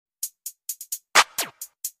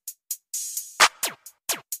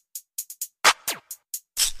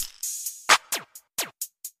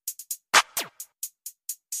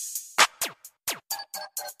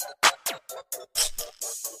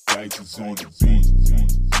Gangsters on the beat.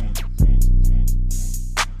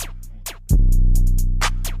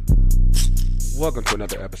 Welcome to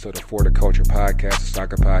another episode of For the Culture Podcast, a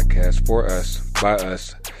soccer podcast for us, by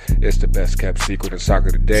us. It's the best kept secret in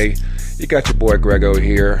soccer today. You got your boy Grego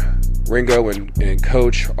here. Ringo and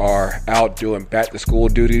Coach are out doing back to school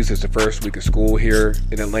duties. It's the first week of school here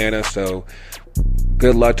in Atlanta, so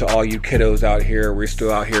good luck to all you kiddos out here. We're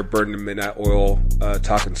still out here burning the midnight oil,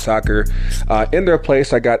 talking soccer. In their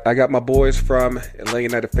place, I got my boys from Atlanta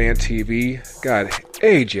United Fan TV. Got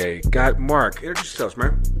AJ, got Mark. Introduce yourselves,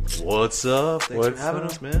 man. What's up? Thanks for having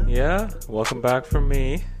us, man. Yeah, welcome back from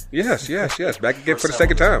me. Yes. Back again for the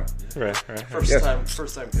second time. Right. First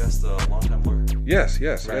time guest, long time work. Yes.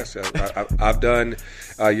 I've done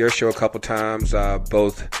your show a couple times,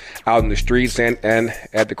 both out in the streets and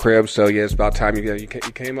at the crib. So yeah, it's about time you came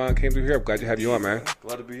through here. I'm glad to have you on, man.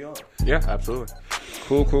 Glad to be on. Yeah, absolutely.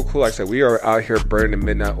 Cool. Like I said, we are out here burning the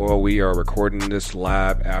midnight oil. We are recording this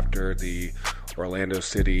live after the Orlando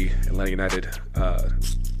City Atlanta United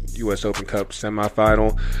U.S. Open Cup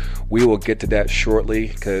semifinal. We will get to that shortly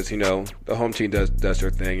because the home team does their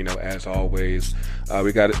thing. As always,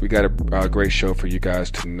 we got a great show for you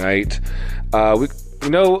guys tonight.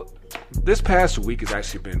 This past week has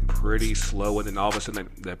actually been pretty slow, and then all of a sudden,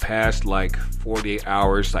 the past 48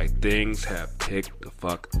 hours, things have picked the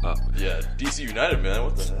fuck up. Yeah, DC United, man.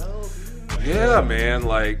 What the hell, dude? Yeah, man.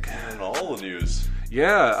 And all the news.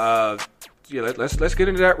 Yeah. Let's get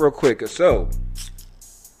into that real quick. So.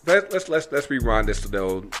 Let's rewind this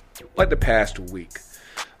though, the past week.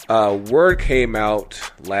 Word came out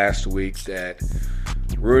last week that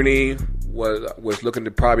Rooney was looking to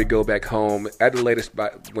probably go back home at the latest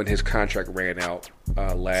when his contract ran out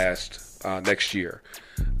next year.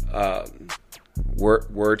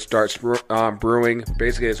 Word starts brewing.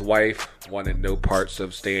 Basically, his wife wanted no parts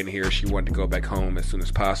of staying here. She wanted to go back home as soon as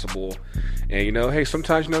possible. And hey,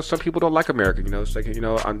 sometimes some people don't like America. It's like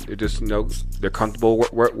it just they're comfortable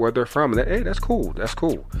where they're from. And hey, that's cool. That's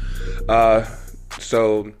cool.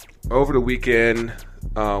 So over the weekend,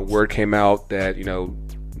 word came out that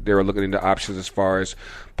they were looking into options as far as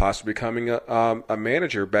possibly becoming a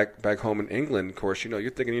manager back home in England. Of course, you're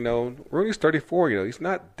thinking, Rooney's 34. He's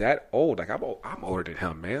not that old. I'm older than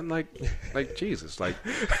him, man. Like Jesus,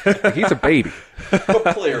 he's a baby. But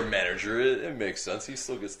player manager, it makes sense. He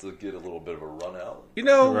still gets to get a little bit of a run out.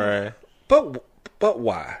 Right. But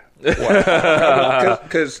why?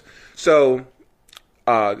 Because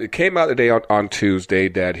it came out today on Tuesday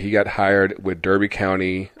that he got hired with Derby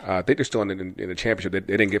County. I think they're still in the championship. They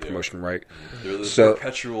didn't get promotion, right? They're the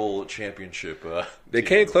perpetual championship. They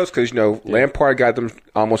came close because Lampard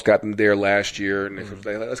almost got them there last year, and they said,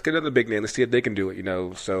 let's get another big name. Let's see if they can do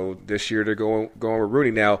it. So this year they're going with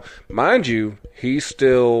Rooney. Now, mind you, he's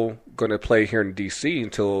still going to play here in DC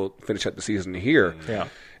until finish up the season here. Yeah.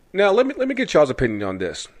 Now let me get y'all's opinion on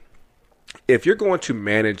this. If you're going to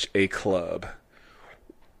manage a club,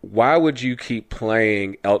 why would you keep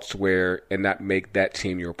playing elsewhere and not make that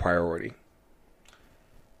team your priority?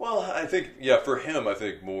 Well, I think, for him,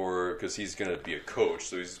 more because he's going to be a coach,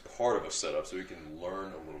 so he's part of a setup, so he can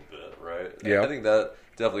learn a little bit, right? Yeah. I think that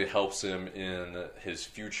definitely helps him in his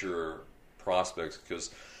future prospects because,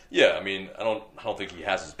 I don't think he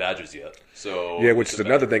has his badges yet. So which is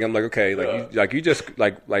another thing. I'm like, okay, you just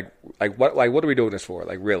what are we doing this for?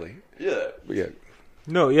 Really? Yeah.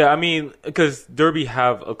 No, because Derby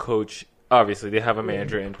have a coach. Obviously, they have a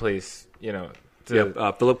manager in place.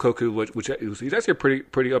 Philip Koku, which he's actually a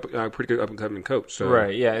pretty good up and coming coach. So.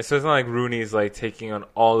 Right. Yeah. So it's not like Rooney's taking on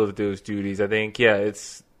all of those duties. I think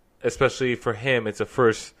it's especially for him. It's a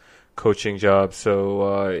first coaching job,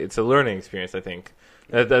 so it's a learning experience. I think.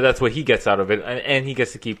 That's what he gets out of it, and he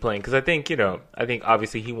gets to keep playing. Because I think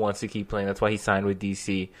obviously he wants to keep playing. That's why he signed with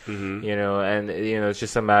DC. Mm-hmm. And it's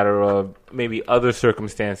just a matter of maybe other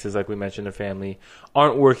circumstances, like we mentioned, the family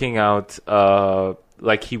aren't working out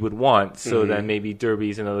like he would want. So then maybe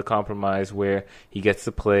Derby's another compromise where he gets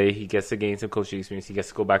to play, he gets to gain some coaching experience, he gets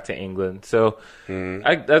to go back to England. So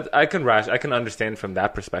I can understand from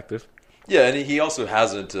that perspective. Yeah, and he also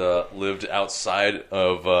hasn't lived outside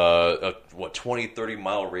of 20,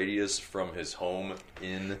 30-mile radius from his home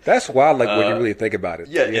in. That's wild, when you really think about it.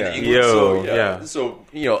 Yeah, in England. So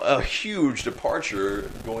a huge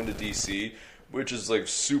departure going to DC, which is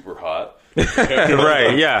super hot.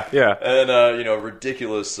 Right. Yeah. And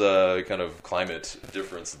ridiculous kind of climate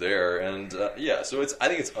difference there, and so I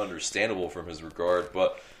think it's understandable from his regard,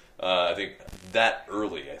 but I think that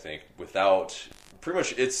early, without. Pretty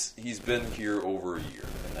much, he's been here over a year.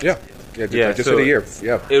 Just in a year.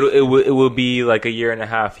 Yeah, it will be like a year and a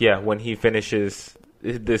half. Yeah, when he finishes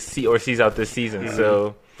sees out this season. Mm-hmm.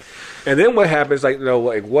 So. And then what happens? Like,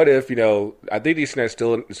 like what if I think DC United's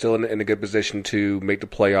still in a good position to make the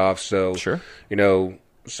playoffs. So Sure.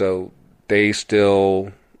 So they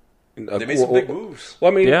still. They made some big moves.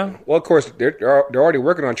 Well, I mean, Yeah. Well, of course, they're already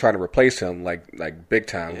working on trying to replace him, like big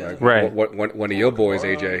time, like Right. One of your boys,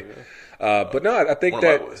 AJ. But no, I think One of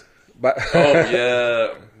my that. boys. But Oh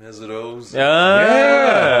yeah, Mezidos.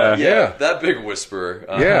 Yeah. That big whisper.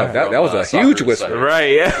 That was a Soccer huge whisper. Insider.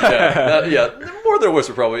 Right. Yeah. Yeah, more than a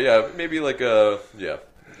whisper, probably. Yeah, maybe like the Yin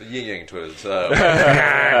Yang twins. But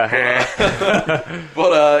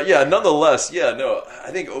nonetheless, I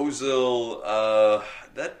think Ozil.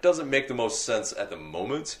 That doesn't make the most sense at the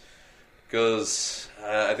moment because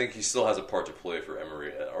I think he still has a part to play for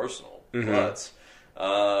Emery at Arsenal. Mm-hmm. But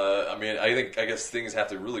I guess things have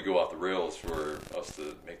to really go off the rails for us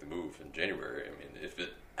to make the move in January. I mean, if it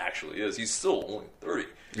actually is, he's still only 30.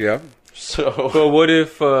 Yeah. So, But what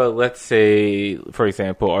if, let's say, for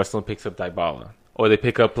example, Arsenal picks up Dybala, or they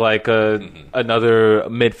pick up like another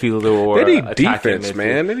midfielder or They need attacking defense, midfielder?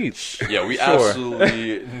 man. They need. yeah, we Sure.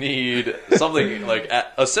 absolutely need something like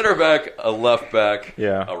a center back, a left back,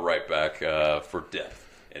 Yeah. a right back for depth.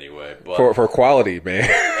 Anyway, but For quality, man.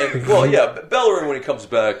 and, Bellerin when he comes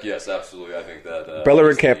back, yes, absolutely. I think that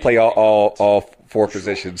Bellerin can't play all four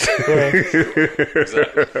positions. Exactly.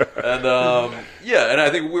 And and I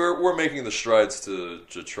think we're making the strides to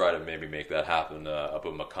try to maybe make that happen.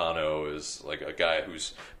 Upamecano is like a guy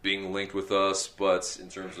who's being linked with us, but in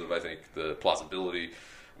terms of I think the plausibility,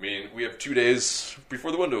 I mean, we have 2 days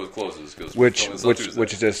before the window closes because which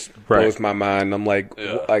just blows my mind. I'm like,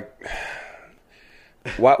 Yeah.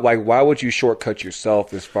 why would you shortcut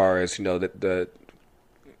yourself as far as the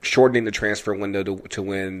shortening the transfer window to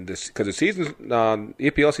win this, because the season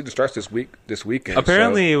EPL season starts this weekend.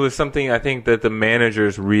 Apparently, it was something I think that the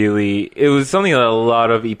managers it was something that a lot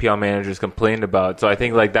of EPL managers complained about. So I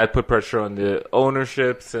think like that put pressure on the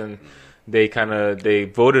ownerships, and they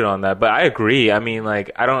voted on that. But I agree. I mean, like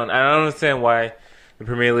I don't understand why the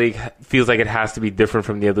Premier League feels like it has to be different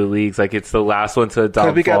from the other leagues. Like it's the last one to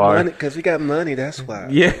adopt VAR. Because we got money. That's why.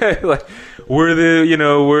 Yeah, like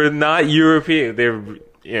we're not European. They're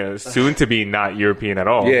soon to be not European at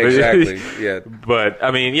all. Yeah, exactly. Yeah. But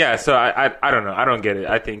I mean, yeah. So I don't know. I don't get it.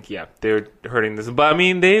 I think they're hurting this. But I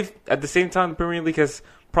mean, they've at the same time the Premier League has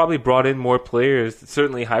probably brought in more players,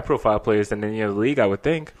 certainly high profile players than any other league, I would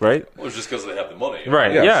think. Right. Well, it's just because they have the money,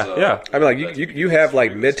 Right. Yeah. Yeah. I mean, like you have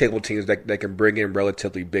like mid-table teams that can bring in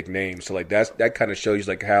relatively big names. So like that kind of shows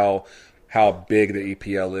you like how big the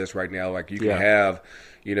EPL is right now. Like you can have,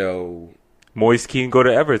 Moise Kean go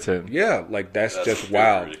to Everton. Yeah, like that's just very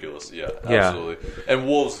wild. ridiculous. Yeah, absolutely. And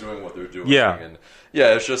Wolves doing what they're doing. Yeah. And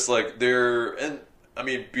it's just like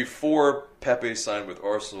before Pepe signed with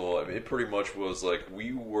Arsenal, I mean, it pretty much was like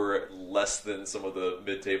we were less than some of the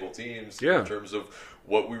mid-table teams in terms of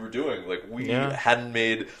what we were doing. Like we hadn't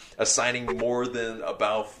made a signing more than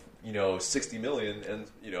about 60 million, and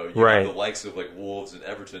you have the likes of like Wolves and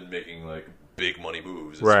Everton making like big money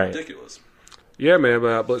moves. It's ridiculous. Yeah, man.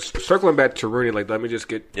 But circling back to Rooney, like let me just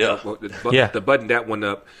get the button that one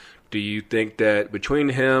up. Do you think that between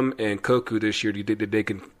him and Koku this year, do you think that they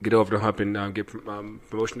can get over the hump and get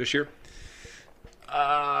promotion this year?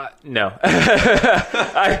 No.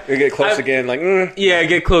 They get close again, Yeah,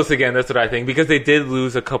 get close again. That's what I think, because they did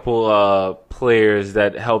lose a couple players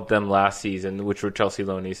that helped them last season, which were Chelsea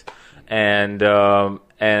loanies, and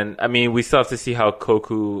I mean we still have to see how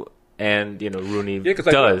Koku and Rooney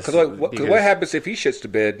does. Because what happens if he shits the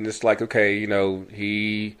bed and it's like, okay,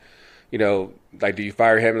 he, like, do you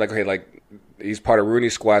fire him? Like, okay, like he's part of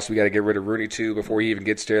Rooney's squad, so we got to get rid of Rooney too before he even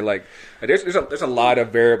gets there. Like, there's a lot of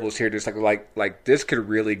variables here. Just like this could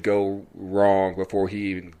really go wrong before he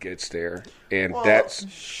even gets there, and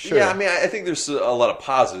that's sure. Yeah. I mean, I think there's a lot of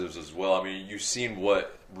positives as well. I mean, you've seen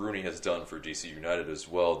what Rooney has done for DC United as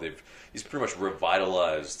well. He's pretty much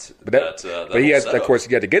revitalized that but he has, of course,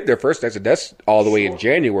 he had to get there first. That's all the way in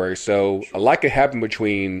January. So a lot could happen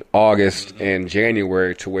between August and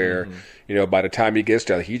January to where by the time he gets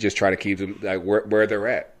there, he just trying to keep them like where they're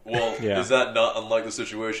at. Well, is that not unlike the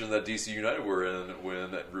situation that DC United were in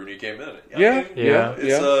when Rooney came in?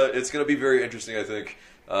 It's going to be very interesting, I think.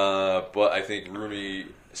 But I think Rooney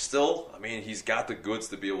still, I mean, he's got the goods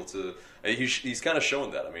to be able to. He's kind of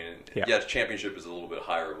shown that. I mean, Championship is a little bit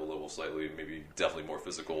higher of a level, slightly, maybe definitely more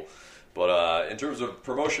physical. But in terms of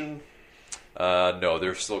promotion, no,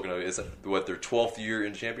 they're still going to. It's their 12th year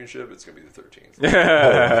in Championship. It's going to be the 13th.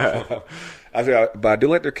 But I do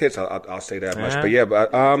like their kids. I'll say that much. But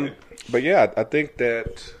I think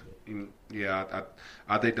that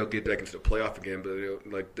I think they'll get back into the playoff again. But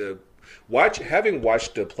like having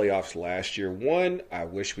watched the playoffs last year, one, I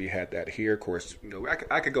wish we had that here. Of course,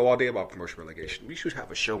 I could go all day about promotion relegation. We should have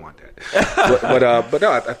a show on that. but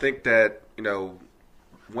no, I think that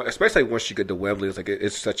especially once you get to Wembley, it's like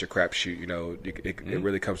it's such a crapshoot. It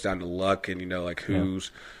really comes down to luck and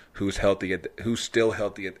who's healthy, who's still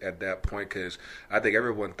healthy at that point. Because I think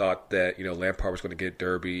everyone thought that Lampard was going to get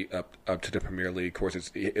Derby up to the Premier League. Of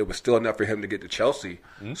course, it was still enough for him to get to Chelsea.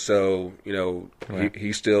 Mm-hmm. So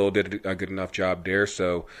he still did a good enough job there.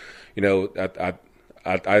 So I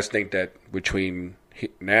just think that between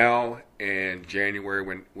now and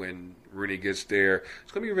January when Rooney gets there,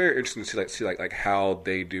 it's going to be very interesting to see how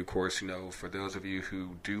they do. Of course, for those of you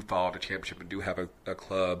who do follow the championship and do have a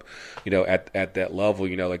club, at that level,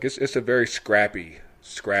 it's a very scrappy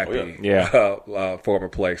form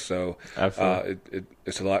of play. So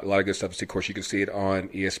it's a lot of good stuff to see. Of course, you can see it on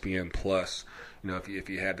ESPN Plus. If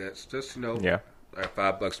you had that, just $5 a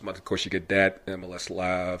month. Of course, you get that MLS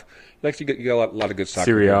Live. You get a lot of good soccer.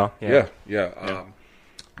 Serial, yeah.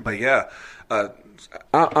 But yeah,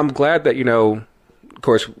 I'm glad that Of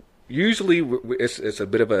course, usually it's a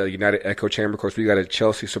bit of a united echo chamber. Of course, we got a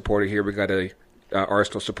Chelsea supporter here. We got a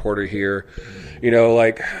Arsenal supporter here.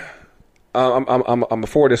 I'm gonna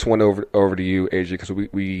forward this one over to you, AJ, because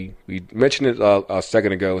we mentioned it a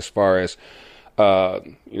second ago as far as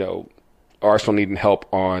Arsenal needing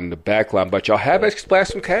help on the back line, but y'all have actually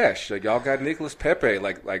splashed some cash. Y'all got Nicolas Pepe.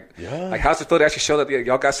 How's it feel to actually show that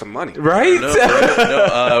y'all got some money? Right?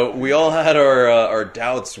 No, we all had our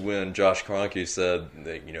doubts when Josh Kroenke said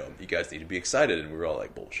that, you guys need to be excited, and we were all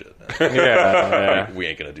like, bullshit, man. Yeah. We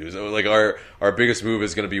ain't gonna do so. Our biggest move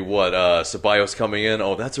is gonna be what? Ceballos coming in.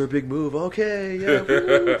 Oh, that's our big move. Okay,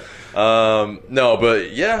 yeah. No,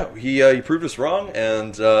 but yeah, he proved us wrong,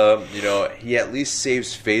 and he at least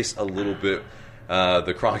saves face a little bit.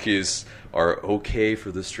 The Kroenkes are okay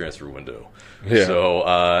for this transfer window. Yeah. So,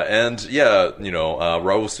 Raul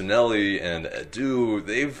Sunelli and Edu,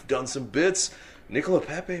 they've done some bits. Nicola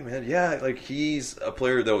Pepe, man, he's a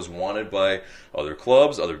player that was wanted by other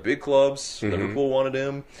clubs, other big clubs. Mm-hmm. Liverpool wanted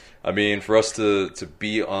him. I mean, for us to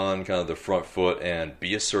be on kind of the front foot and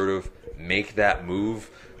be assertive, make that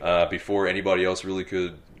move before anybody else really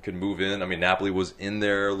could move in. I mean, Napoli was in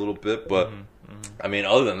there a little bit, but I mean,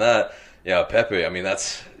 other than that, yeah, Pepe. I mean, I'm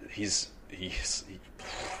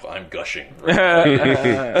gushing.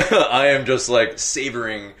 Right? I am just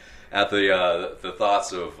savoring at the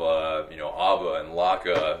thoughts of Abba and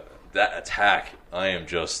Laka. That attack, I am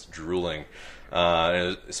just drooling.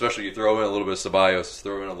 And especially you throw in a little bit of Ceballos,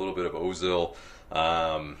 throw in a little bit of Ozil.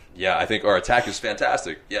 I think our attack is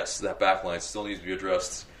fantastic. Yes, that back line still needs to be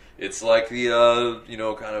addressed. It's like the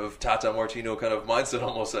kind of Tata Martino kind of mindset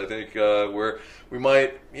almost. I think where we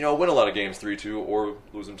might win a lot of games 3-2 or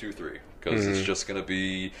lose them 2-3 because it's just going to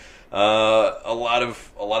be a lot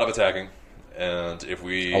of attacking. And if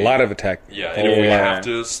we and if we have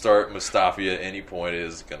to start Mustafi at any point, it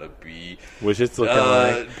is going to be which is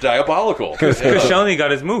looking diabolical. Koscielny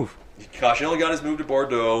got his move. Koscielny got his move to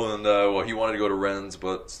Bordeaux, and he wanted to go to Rennes,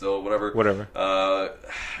 but still, whatever.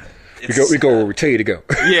 We go where we tell you to go.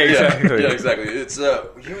 Yeah, exactly. Yeah, exactly. It's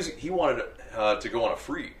he wanted to go on a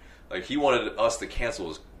free. He wanted us to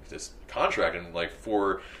cancel his contract, and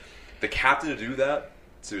for the captain to do that,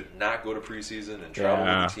 to not go to preseason and travel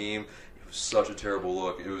with the team, it was such a terrible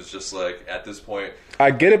look. It was just at this point.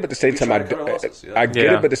 I get it, but at the same time, I get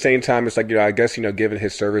it, but at the same time, it's I guess given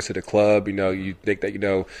his service to the club, you think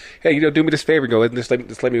that hey, do me this favor,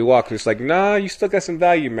 just let me walk. It's nah, you still got some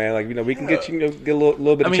value, man. We can get you get a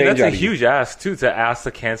little bit of change out of you. That's a huge ask too, to ask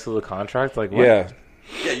to cancel the contract. What? Yeah,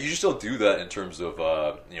 you just don't do that in terms of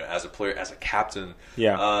as a player, as a captain.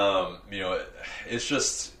 Yeah, it's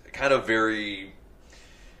just kind of very.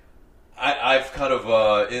 I've kind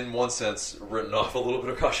of, in one sense, written off a little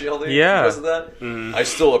bit of Koscielny because of that. Mm. I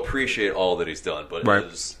still appreciate all that he's done, but it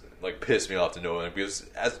has pissed me off to no end because,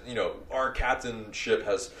 as our captainship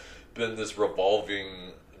has been this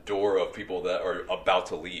revolving door of people that are about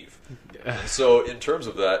to leave. So, in terms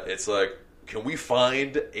of that, it's can we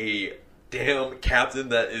find a damn captain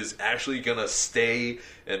that is actually gonna stay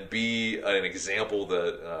and be an example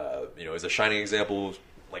that is a shining example,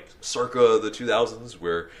 circa the 2000s,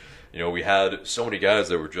 where. We had so many guys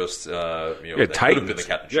that were just, that could have been the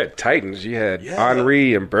captainship. You had Titans. You had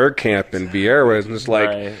Henry and Bergkamp and Vieira. And it's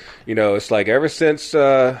it's ever since,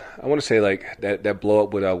 I want to say, that blow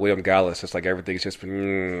up with William Gallas, it's everything's just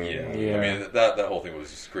been, I mean, that whole thing was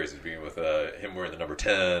just crazy to begin with. Him wearing the number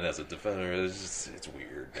 10 as a defender, it's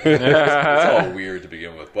weird. It's all weird to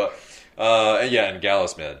begin with. But, and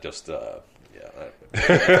Gallas, man, just,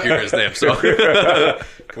 Curious name. So can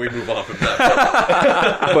we move on from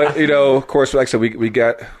that? But of course, like I said, we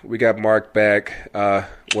got Mark back,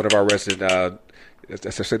 one of our resident.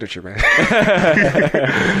 That's a signature, man.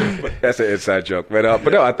 That's an inside joke, but no,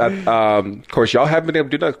 of course, y'all haven't been able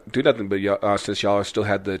to do nothing, but since y'all still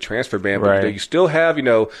had the transfer ban, but right. You still have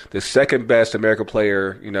the second best American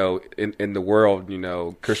player in the world,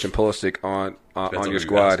 Christian Pulisic on your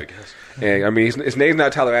squad. And I mean, his name's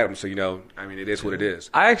not Tyler Adams, so it is what it is.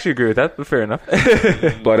 I actually agree with that, but fair enough.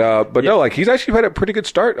 but no, like he's actually had a pretty good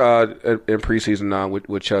start in preseason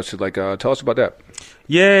with Chelsea. Like, tell us about that.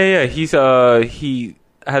 Yeah. He's he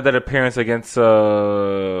had that appearance against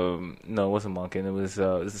no, it wasn't Monken. It was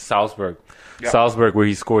Salzburg. Yeah. Salzburg, where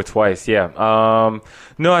he scored twice. Yeah.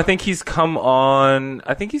 No, I think he's come on.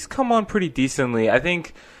 Pretty decently. I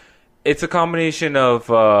think it's a combination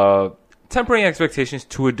of tempering expectations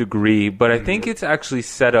to a degree, but I think it's actually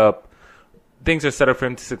set up. Things are set up for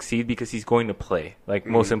him to succeed because he's going to play. Like,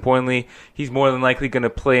 most importantly, he's more than likely going to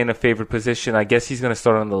play in a favored position. I guess he's going to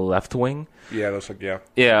start on the left wing. Yeah, that's like, yeah.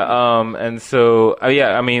 Yeah, and so,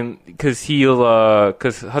 I mean, because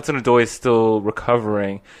Hudson-Odoi is still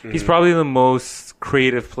recovering. He's probably the most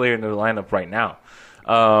creative player in the lineup right now.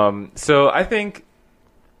 So I think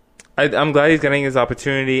I'm glad he's getting his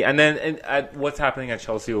opportunity. And then what's happening at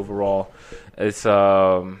Chelsea overall is,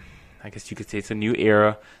 I guess you could say it's a new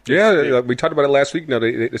era. Yeah, we talked about it last week.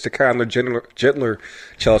 It's a kind of gentler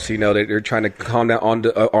Chelsea. They're trying to calm down on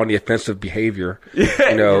the offensive behavior.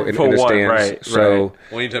 In the stands. Right, so, right.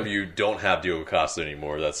 Well, anytime you don't have Diogo Costa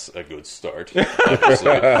anymore, that's a good start. No,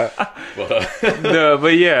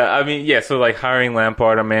 but yeah, I mean, yeah. So like hiring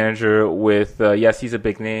Lampard, a manager with yes, he's a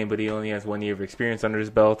big name, but he only has 1 year of experience under his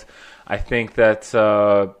belt. I think that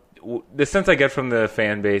the sense I get from the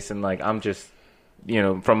fan base, and like I'm just.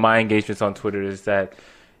 From my engagements on Twitter is that,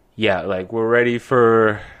 yeah, like we're ready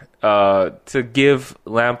for to give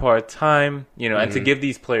Lampard time, and to give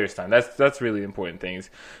these players time. That's really important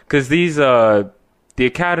things because these the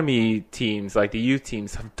academy teams, like the youth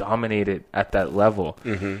teams, have dominated at that level,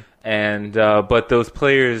 and but those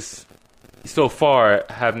players so far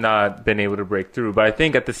have not been able to break through. But I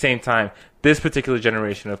think at the same time, this particular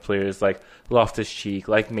generation of players like Loftus-Cheek,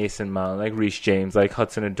 like Mason Mount, like Reece James, like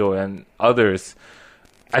Hudson-Odoi, and others,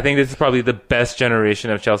 I think this is probably the best generation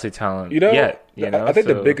of Chelsea talent yet. I think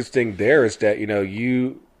the biggest thing there is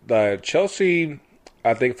that Chelsea,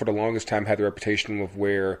 I think for the longest time had the reputation of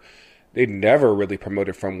where they never really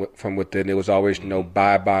promoted from within. It was always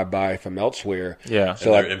buy from elsewhere. Yeah,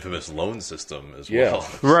 so their infamous loan system as well.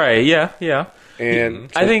 Right. Yeah.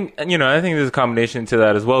 And I think there's a combination to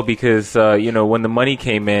that as well because when the money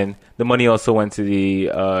came in, the money also went to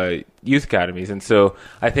the youth academies, and so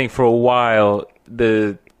I think for a while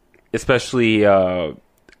especially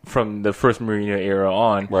from the first Mourinho era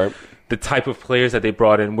on, right. The type of players that they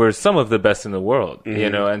brought in were some of the best in the world,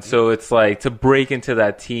 and so it's like to break into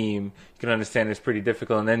that team, you can understand it's pretty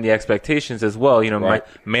difficult, and then the expectations as well. Right.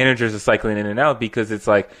 Managers are cycling in and out because it's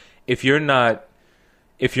like if you're not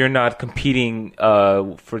competing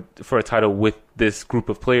for a title with this group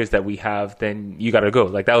of players that we have, then you got to go.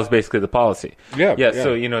 Like that was basically the policy. Yeah.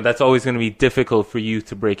 So that's always going to be difficult for you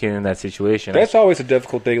to break in that situation. That's always a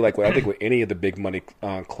difficult thing. Like I think with any of the big money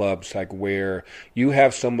clubs, like where you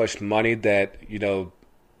have so much money that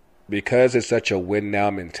because it's such a win now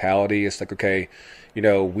mentality. It's like okay, we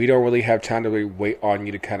don't really have time to really wait on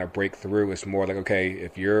you to kind of break through. It's more like okay,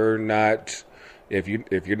 if you're not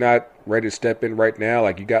ready to step in right now,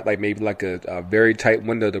 like you got like maybe like a very tight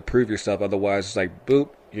window to prove yourself. Otherwise, it's like boop.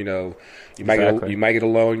 You might get a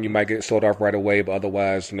loan, you might get sold off right away, but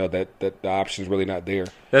otherwise, that the option's really not there.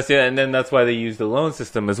 And then that's why they use the loan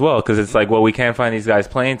system as well, because it's like, well, we can't find these guys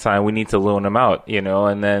playing time, we need to loan them out,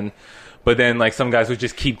 But then, like some guys would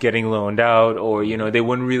just keep getting loaned out, or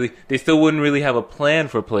they still wouldn't really have a plan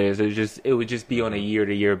for players. It would just be on a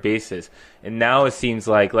year-to-year basis. And now it seems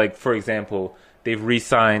like for example, they've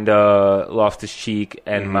re-signed Loftus-Cheek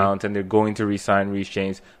and Mount, and they're going to re-sign Reece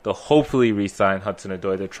James. They'll hopefully re-sign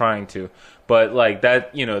Hudson-Odoi. They're trying to, but like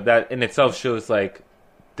that, that in itself shows like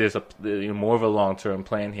there's more of a long-term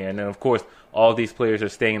plan here. And then of course, all these players are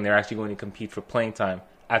staying, and they're actually going to compete for playing time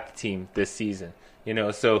at the team this season.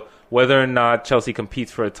 So whether or not Chelsea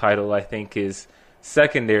competes for a title, I think is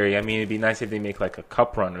secondary. I mean, it'd be nice if they make like a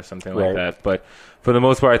cup run or something like that. But for the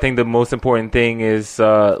most part, I think the most important thing is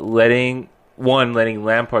letting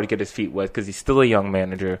Lampard get his feet wet because he's still a young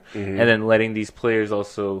manager, and then letting these players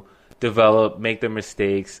also develop, make their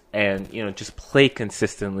mistakes, and just play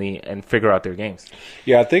consistently and figure out their games.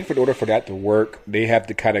 Yeah, I think in order for that to work, they have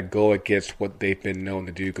to kind of go against what they've been known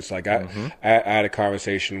to do. Because I had a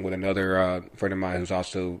conversation with another friend of mine who's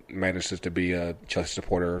also manages to be a Chelsea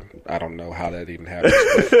supporter. I don't know how that even happens,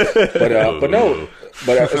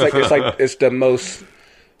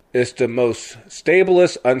 it's the most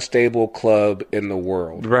stablest, unstable club in the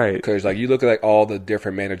world. Right. Because, you look at, all the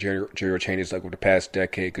different managerial changes, over the past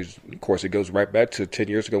decade, because, of course, it goes right back to 10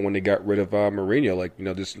 years ago when they got rid of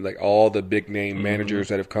Mourinho. All the big-name managers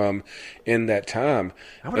that have come in that time.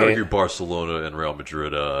 I would argue Barcelona and Real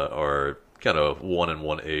Madrid are kind of 1 and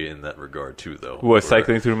 1A in that regard, too, though. What,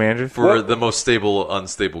 cycling through managers? For the most stable,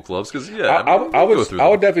 unstable clubs? Because, I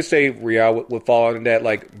would definitely say Real would fall into that.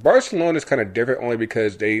 Barcelona is kind of different only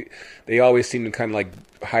because they always seem to kind of,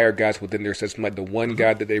 hire guys within their system. The one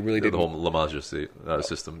guy that they really didn't... The whole La Masia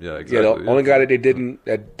system. Yeah, exactly. Yeah, the only guy that they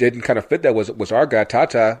didn't kind of fit that was our guy,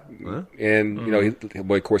 Tata. And,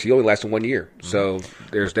 of course, he only lasted 1 year. So,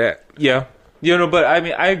 there's that. Yeah. But I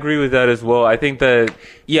mean, I agree with that as well. I think that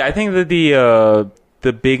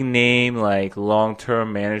the big name,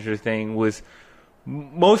 long-term manager thing was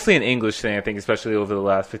mostly an English thing, I think, especially over the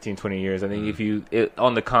last 15, 20 years. I think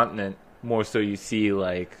on the continent, more so you see,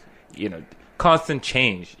 constant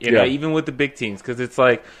change, even with the big teams. Because it's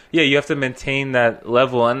you have to maintain that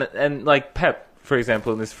level. And Pep, for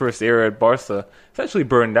example, in his first era at Barca, essentially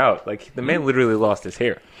burned out. The man literally lost his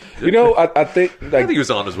hair. I think I think he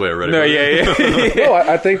was on his way already. No, yeah. No,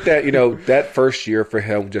 I think that that first year for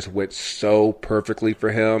him just went so perfectly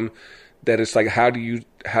for him that it's how do you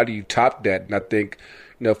top that? And I think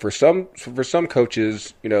for some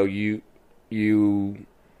coaches, you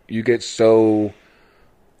get so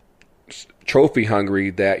trophy hungry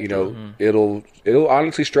that it'll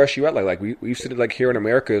honestly stress you out. We've seen it here in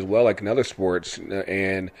America as well, in other sports.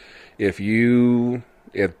 And if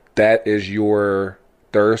that is your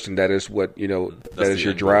thirst and that is what that is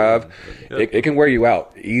your drive, it can wear you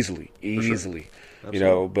out easily.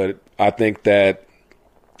 Sure. But I think that,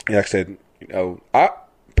 like I said, I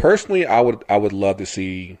personally I would love to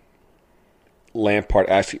see Lampard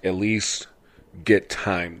actually at least get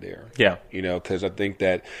time there. Yeah. Because I think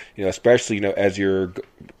that, especially, as you're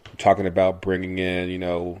talking about bringing in,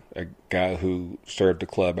 a guy who served the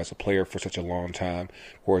club as a player for such a long time,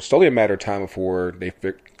 or it's only a matter of time before they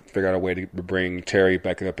figure out a way to bring Terry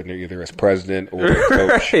back up in there either as president or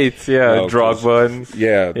coach. Right, yeah, Drogba.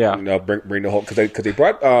 Yeah. Bring the whole, because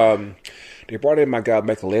they brought in my guy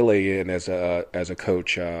Makelele in as a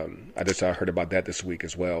coach. I just heard about that this week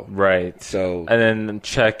as well. Right. So and then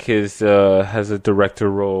Czech has a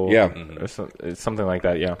director role. Yeah, or something like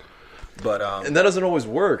that. Yeah. But and that doesn't always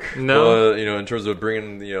work. No, in terms of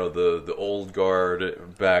bringing the old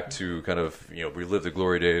guard back to kind of relive the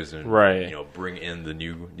glory days and bring in the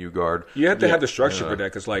new guard. You have to have the structure for that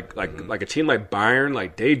because like a team like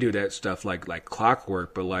Bayern, they do that stuff like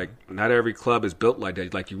clockwork, but not every club is built like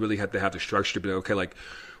that. You really have to have the structure to be okay.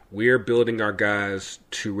 We're building our guys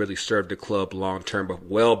to really serve the club long term, but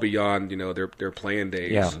well beyond their playing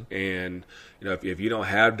days. Yeah. And if you don't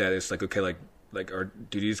have that, it's okay. Do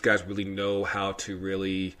these guys really know how to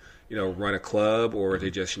really, run a club, or are they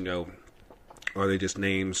just, are they just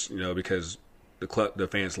names, because the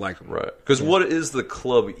fans like them? Right. Because what is the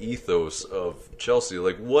club ethos of Chelsea?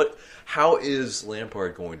 How is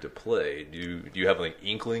Lampard going to play? Do you have an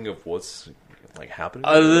inkling of what's happening?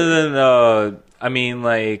 Other than,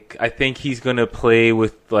 I think he's going to play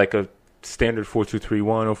with a standard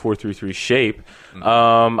 4-2-3-1 or 4-3-3 shape.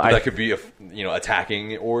 That could be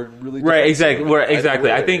attacking or really right.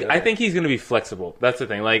 Exactly. I think he's going to be flexible. That's the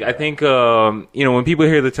thing. I think when people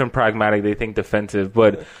hear the term pragmatic, they think defensive,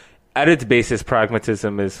 but at its basis,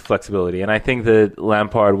 pragmatism is flexibility. And I think that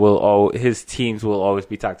Lampard his teams will always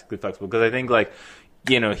be tactically flexible because I think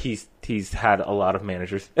he's had a lot of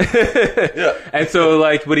managers. Yeah. And so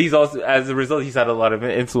but he's also, as a result, he's had a lot of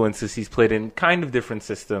influences. He's played in kind of different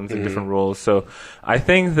systems and different roles. So I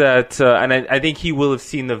think that, and I think he will have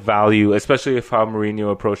seen the value, especially if how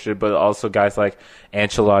Mourinho approached it, but also guys like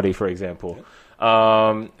Ancelotti, for example.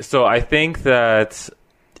 So I think that,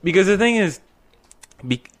 because the thing is,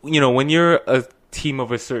 when you're a team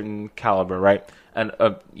of a certain caliber, right? And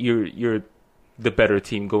you're the better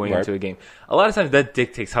team going into a game. A lot of times that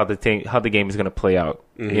dictates how the game is going to play out.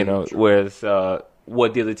 Whereas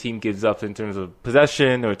what the other team gives up in terms of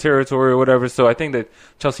possession or territory or whatever. So I think that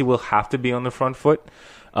Chelsea will have to be on the front foot,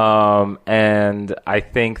 and I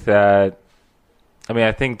think that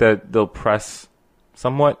they'll press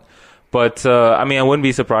somewhat, But I mean, I wouldn't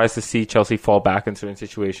be surprised to see Chelsea fall back in certain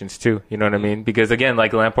situations too. You know what I mean? Because again,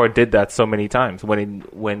 like Lampard did that so many times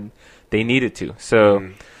when they needed to.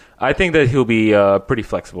 So I think that he'll be pretty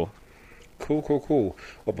flexible. Cool.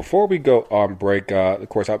 Well, before we go on break, of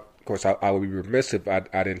course, I would be remiss if I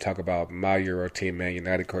didn't talk about my Euro team, Man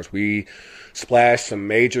United. Of course, we splashed some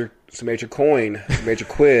major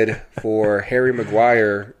quid for Harry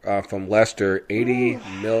Maguire from Leicester,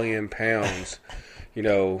 £80 million. You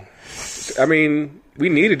know, I mean, we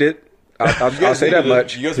needed it. I'll say that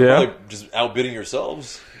much. You guys are probably just outbidding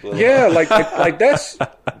yourselves. But. Yeah, like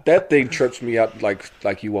that thing trips me up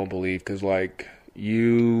like you won't believe, because like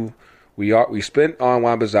we spent on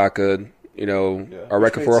Wan-Bissaka, you know, a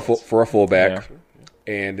record for a fullback,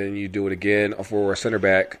 and then you do it again for a center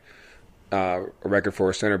back, a record for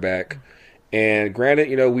a center back. And granted,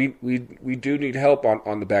 you know, we do need help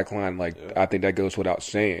on the back line. Like I think that goes without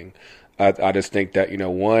saying. I just think that, you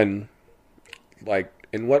know, one, like,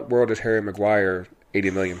 in what world is Harry Maguire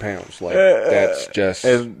 £80 million? Like, that's just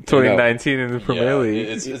in 2019 in the Premier League.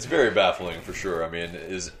 It's very baffling for sure. I mean,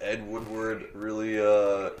 is Ed Woodward really?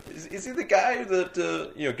 Is he the guy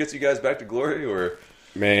that you know, gets you guys back to glory? Or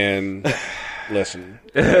man, listen,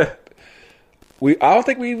 I don't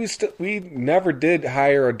think we never did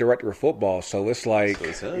hire a director of football. So it's like,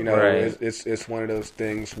 you know, it's one of those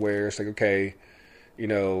things where it's like, okay, you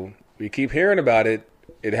know, we keep hearing about it.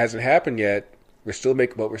 It hasn't happened yet. We're still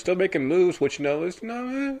making moves, which, you know,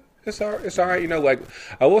 it's all right. You know, like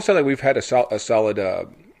I will say, like we've had a solid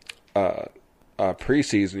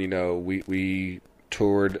preseason. You know, we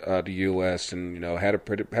toured the U.S. and, you know, had a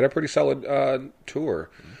pretty solid tour.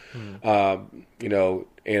 You know,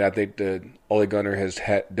 and I think that Ole Gunnar has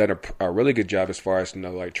done a really good job as far as, you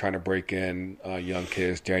know, like trying to break in young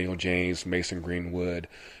kids, Daniel James, Mason Greenwood.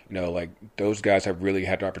 You know, like those guys have really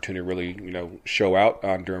had the opportunity to really, you know, show out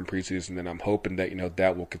during preseason, and I'm hoping that, you know,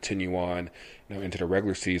 that will continue on, you know, into the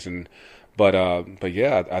regular season. But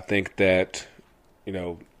yeah, I think that, you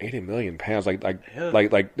know, £80 million,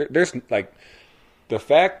 like there's like the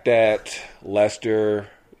fact that Leicester,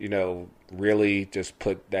 you know, really just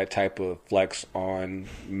put that type of flex on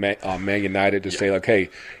Man United to say, like, hey,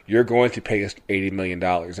 you're going to pay us $80 million,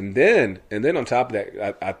 and then on top of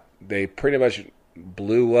that, they pretty much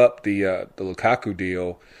blew up the Lukaku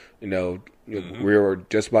deal. You know, we were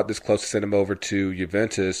just about this close to send him over to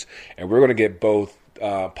Juventus, and we're going to get both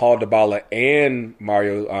Paul Dybala and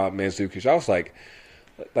Mario Mandzukic. I was like,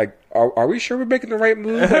 are we sure we're making the right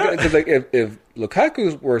move? Because like, if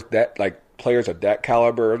Lukaku's worth that, like players of that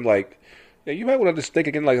caliber, I'm like, yeah, you might want to just think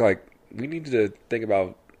again. Like we need to think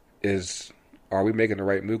about are we making the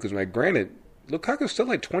right move? Because, like, granted, Lukaku's still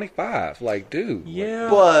like 25. Like, dude. Yeah.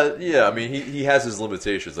 But yeah, I mean, he has his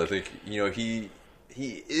limitations. I think, you know, he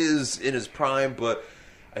is in his prime, but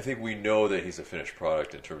I think we know that he's a finished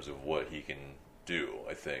product in terms of what he can do.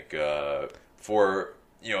 I think for,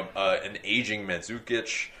 you know, an aging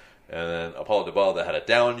Mandzukic and then Paulo Dybala that had a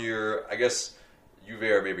down year, I guess Juve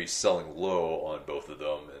are maybe selling low on both of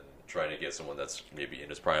them and trying to get someone that's maybe in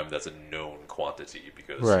his prime that's a known quantity,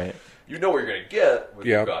 because you know what you're going to get with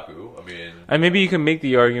Lukaku. I mean, and maybe you can make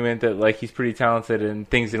the argument that, like, he's pretty talented and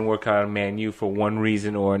things didn't work out in Man U for one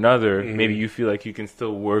reason or another. Maybe you feel like you can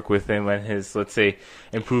still work with him and his, let's say,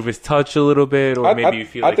 improve his touch a little bit, or maybe you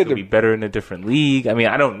feel like he'll be better in a different league. I mean,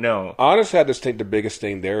 I don't know. Honestly, I just think the biggest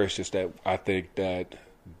thing there is just that I think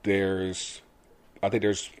there's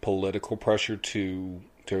political pressure to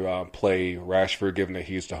play Rashford, given that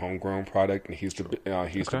he's the homegrown product and he's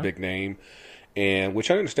the big name, and which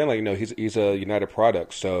I understand. Like, you know, he's a United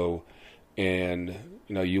product, so, and,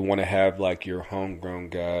 you know, you want to have like your homegrown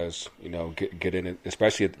guys, you know, get in it,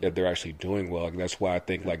 especially if they're actually doing well. And that's why I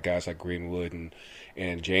think like guys like Greenwood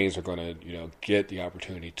and James are going to, you know, get the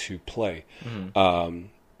opportunity to play. And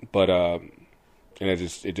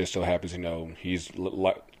it just so happens, you know, he's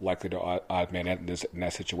likely the odd man in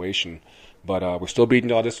that situation. But we're still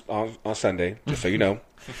beating all this on Sunday, just so you know.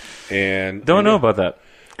 And don't know about that.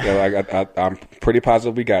 You know, I'm pretty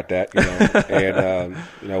positive we got that. You know, and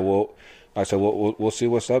you know, we'll see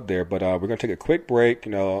what's up there. But we're gonna take a quick break.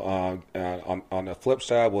 You know, on the flip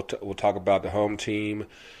side, we'll talk about the home team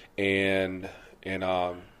and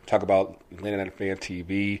talk about Man United Fan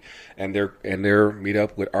TV and their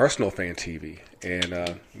meetup with Arsenal Fan TV.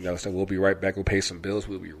 And you know, so we'll be right back. We'll pay some bills.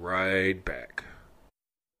 We'll be right back.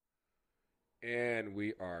 And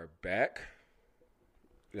we are back.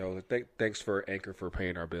 Thanks for Anchor for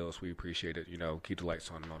paying our bills. We appreciate it. Keep the lights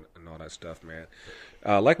on and all that stuff, man.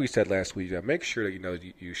 Like we said last week, make sure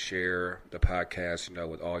that you share the podcast,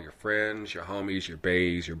 with all your friends, your homies, your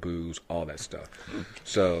bays, your booze, all that stuff.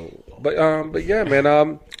 So, but yeah,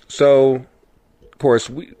 man. So, of course,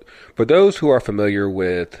 for those who are familiar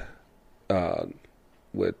with Atlanta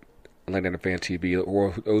Fan TV,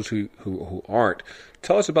 or those who aren't,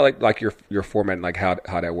 tell us about like your format and like how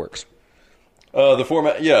that works. The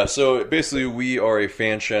format, yeah. So basically, we are a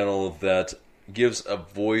fan channel that gives a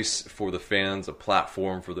voice for the fans, a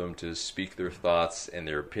platform for them to speak their thoughts and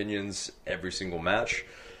their opinions every single match.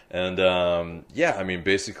 And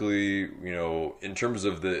basically, in terms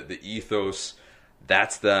of the ethos,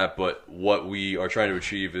 that's that. But what we are trying to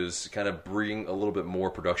achieve is kind of bring a little bit more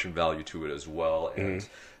production value to it as well. And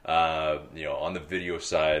on the video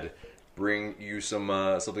side, bring you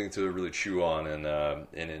something to really chew on and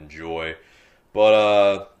enjoy.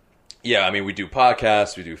 But, we do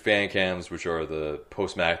podcasts, we do fan cams, which are the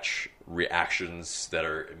post-match reactions that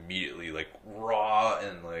are immediately, like, raw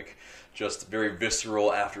and, like, just very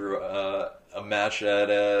visceral after a match at,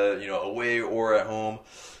 away or at home.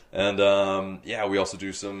 And, we also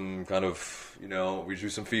do some kind of, we do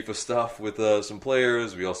some FIFA stuff with some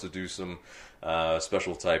players. We also do some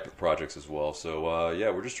special type of projects as well. So,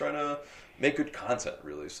 we're just trying to make good content,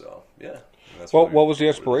 really. So, yeah. That's what was the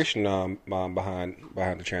inspiration behind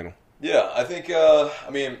the channel? Yeah, I think,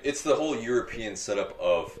 it's the whole European setup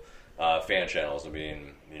of fan channels. I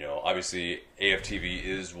mean, obviously AFTV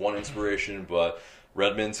is one inspiration, but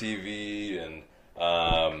Redmond TV and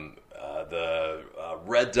the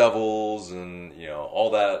Red Devils and,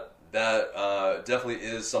 all that definitely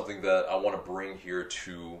is something that I want to bring here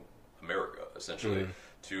to America, essentially,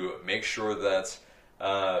 to make sure that,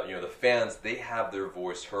 the fans, they have their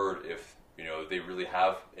voice heard if, they really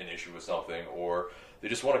have an issue with something, or they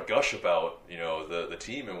just want to gush about, the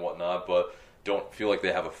team and whatnot, but don't feel like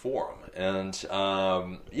they have a forum. And,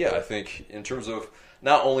 I think in terms of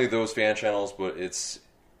not only those fan channels, but it's,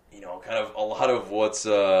 kind of a lot of what's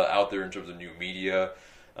out there in terms of new media,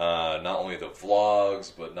 not only the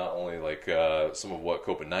vlogs, but not only like some of what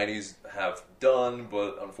Copa 90s have done,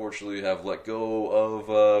 but unfortunately have let go of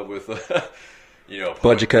with...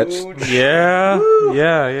 budget cuts. Yeah. But,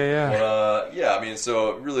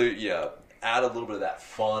 so really, add a little bit of that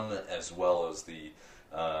fun as well as the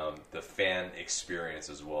fan experience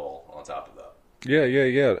as well on top of that.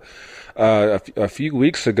 Yeah. A few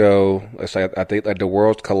weeks ago, I think like the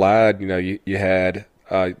Worlds Collide. You had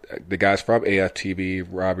the guys from AFTV,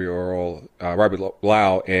 Robbie Earl, Robbie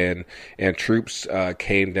Lau, and Troops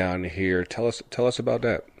came down here. Tell us about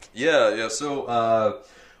that. Yeah. So.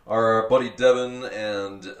 Our buddy Devin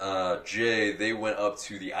and Jay, they went up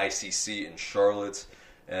to the ICC in Charlotte,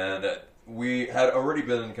 and we had already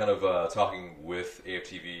been kind of talking with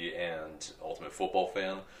AFTV and Ultimate Football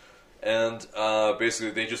Fan, and basically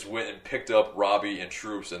they just went and picked up Robbie and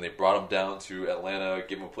Troops, and they brought them down to Atlanta,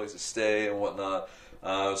 gave them a place to stay and whatnot.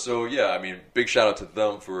 Big shout out to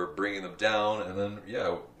them for bringing them down, and then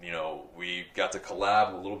we got to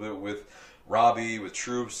collab a little bit with Robbie, with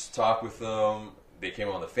Troops, talk with them. They came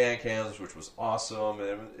on the fan cams, which was awesome,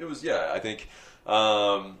 and it was I think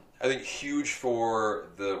huge for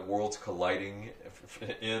the worlds colliding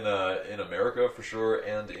in America for sure,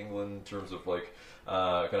 and England in terms of like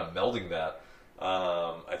kind of melding that.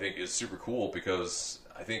 I think is super cool because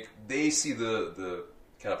I think they see the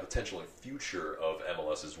kind of potential and future of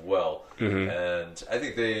MLS as well, and I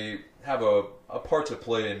think they have a part to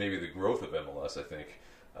play in maybe the growth of MLS. I think.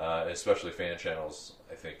 Especially fan channels,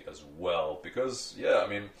 I think, as well. Because,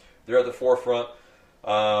 they're at the forefront.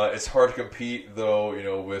 It's hard to compete,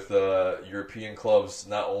 though, with European clubs,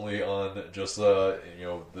 not only on just,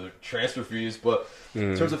 the transfer fees, but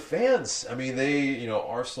in terms of fans. I mean, they,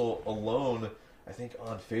 Arsenal alone, I think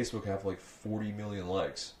on Facebook have like 40 million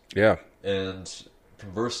likes. Yeah. And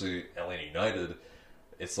conversely, Atlanta United...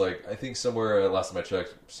 It's like, I think somewhere, last time I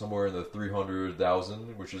checked, somewhere in the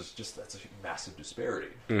 300,000, which is that's a massive disparity.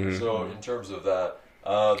 So in terms of that...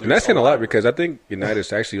 and that's saying a lot because I think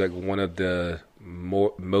United's actually like one of the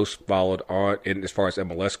most followed on as far as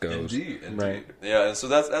MLS goes. Indeed. Right. Yeah, and so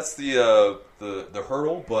that's the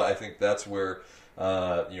hurdle, but I think that's where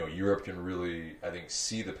Europe can really, I think,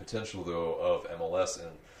 see the potential, though, of MLS,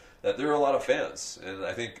 and that there are a lot of fans. And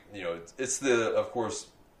I think, it's the, of course,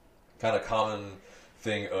 kind of common...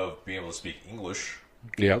 thing of being able to speak English.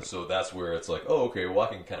 Yeah. So that's where it's like, oh, okay, well, I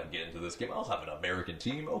can kind of get into this game. I'll have an American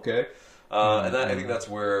team, okay. And I think that's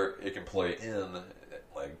where it can play in.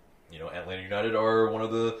 Like, Atlanta United are one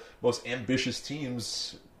of the most ambitious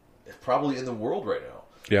teams probably in the world right now.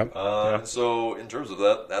 Yep. So in terms of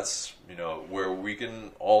that, that's where we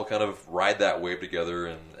can all kind of ride that wave together.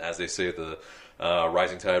 And as they say, the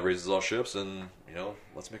rising tide raises all ships, and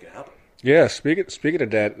let's make it happen. Yeah. Speaking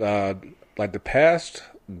of that, like the past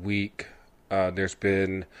week, there's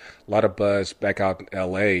been a lot of buzz back out in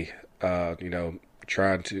L.A.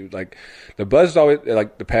 Trying to the buzz is always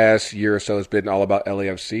like the past year or so has been all about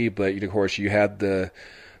LAFC, but of course you had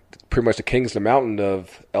pretty much the kings of the mountain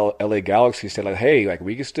of LA Galaxy said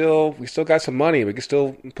we still got some money, we can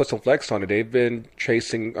still put some flex on it. They've been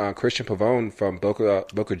chasing Christian Pavone from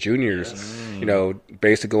Boca Juniors,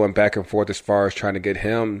 basically going back and forth as far as trying to get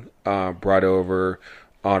him brought over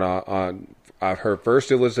on. I've heard first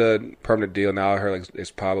it was a permanent deal. Now I heard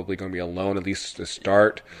it's probably going to be a loan at least to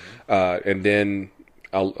start, and then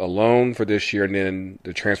a loan for this year, and then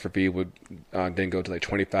the transfer fee would then go to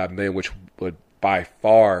 $25 million, which would by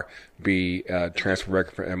far be a transfer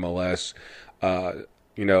record for MLS.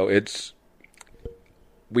 It's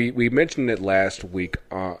we mentioned it last week.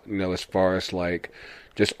 As far as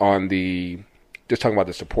just talking about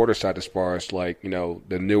the supporter side, as far as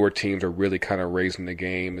the newer teams are really kind of raising the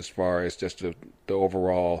game as far as just the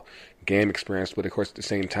overall game experience. But of course, at the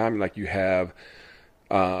same time, you have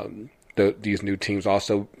these new teams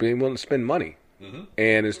also being willing to spend money,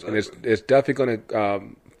 and it's definitely going to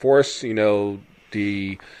force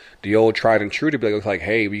the old tried and true to be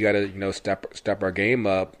hey, we got to step our game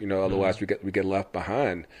up, otherwise we get left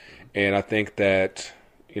behind. And I think that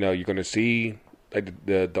you're going to see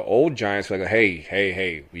the old Giants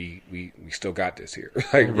hey, we still got this here.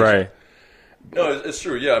 Right. No, it's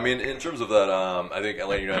true. Yeah, I mean, in terms of that, I think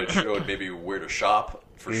Atlanta United showed maybe where to shop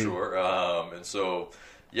for sure. And so,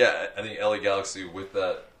 yeah, I think LA Galaxy with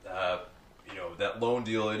that, that loan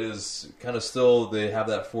deal, it is kind of still they have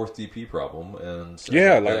that fourth DP problem, and so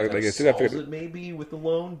I see that solves it maybe with the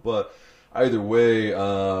loan. But either way,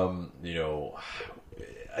 I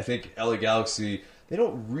think LA Galaxy, they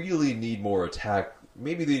don't really need more attack.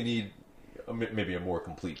 Maybe they need maybe a more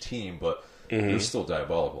complete team, but they're still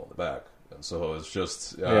diabolical in the back. And so it's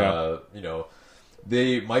just,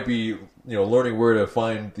 they might be, learning where to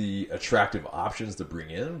find the attractive options to bring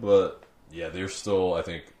in. But, yeah, they're still, I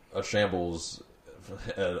think, a shambles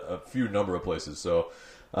at a few number of places. So,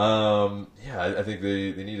 I think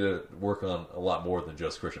they need to work on a lot more than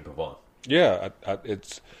just Christian Pavone. Yeah,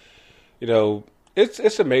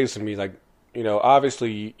 it's amazing to me,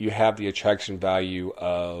 obviously you have the attraction value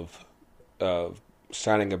of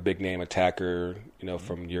signing a big name attacker,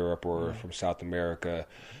 from Europe or from South America,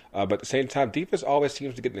 but at the same time, defense always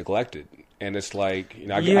seems to get neglected, and it's I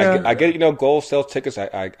get goal sales tickets,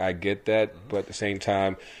 I get that, but at the same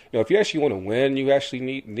time, if you actually want to win, you actually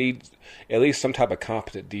need at least some type of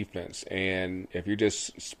competent defense, and if you're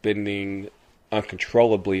just spending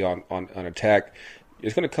uncontrollably on attack,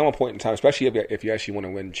 it's going to come a point in time, especially if you actually want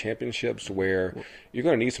to win championships, where you're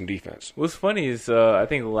going to need some defense. What's funny is I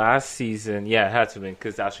think last season, it had to be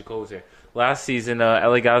because Ashley Cole was here. Last season,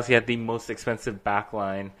 LA Galaxy had the most expensive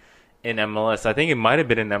backline in MLS. I think it might have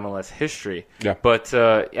been in MLS history. Yeah. But,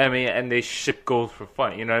 and they ship goals for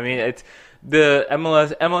fun. You know what I mean? It's the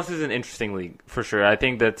MLS is an interesting league for sure. I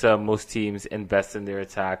think that most teams invest in their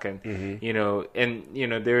attack, and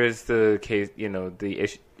there is the case,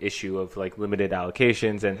 the issue of limited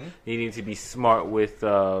allocations and needing to be smart with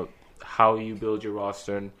how you build your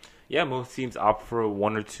roster. And most teams opt for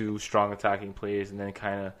one or two strong attacking players and then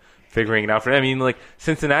kind of figuring it out for them. I mean,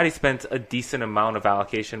 Cincinnati spent a decent amount of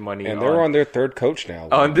allocation money, and they're on their third coach now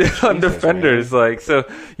on defenders. Man.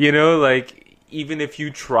 Even if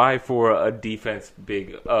you try for a defense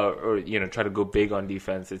big, or try to go big on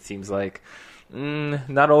defense, it seems like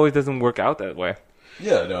not always doesn't work out that way.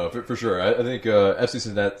 Yeah, no, for sure. I think FC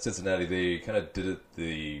Cincinnati, they kind of did it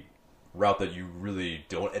the route that you really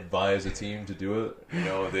don't advise a team to do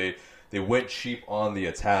it. They went cheap on the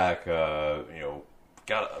attack.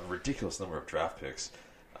 Got a ridiculous number of draft picks.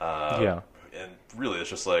 And really, it's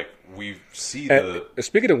just we see the.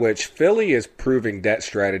 Speaking of which, Philly is proving that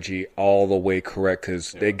strategy all the way correct,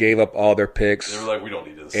 because they gave up all their picks. They were we don't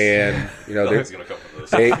need this, and nothing's gonna come from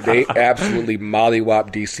this. They absolutely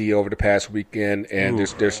mollywopped DC over the past weekend, and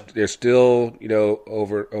they're still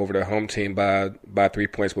over their home team by 3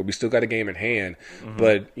 points, but we still got a game in hand.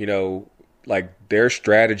 But their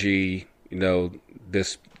strategy,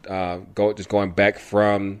 this just going back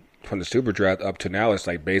from the Super Draft up to now, it's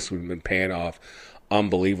basically been paying off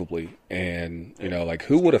unbelievably. And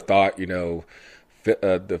who would have thought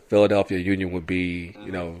the Philadelphia Union would be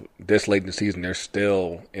this late in the season, they're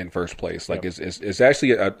still in first place. It's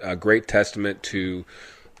actually a great testament to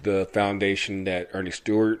the foundation that Ernie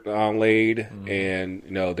Stewart laid.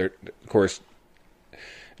 And of course,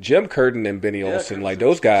 Jim Curtin and Benny Olsen, like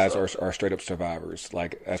those guys Curtin's are straight up survivors.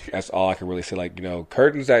 Like that's all I can really say. Like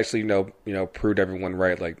Curtin's actually proved everyone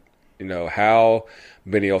right. Like how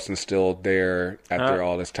Benny Olsen's still there after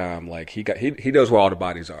all this time. Like he knows where all the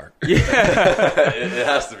bodies are. it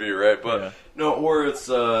has to be, right? But no, or it's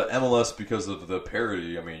MLS because of the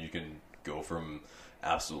parity. I mean, you can go from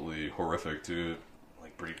absolutely horrific to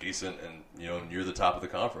like pretty decent, and near the top of the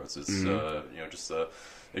conference. It's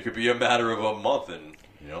it could be a matter of a month, and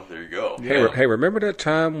there you go. Hey, remember that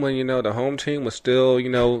time when the home team was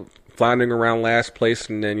still floundering around last place,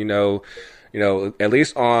 and then at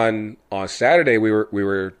least on Saturday we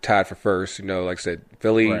were tied for first. Like I said,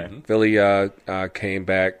 Philly came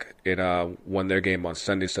back and won their game on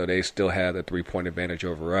Sunday, so they still had a 3-point advantage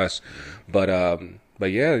over us. But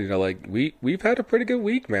yeah, like we've had a pretty good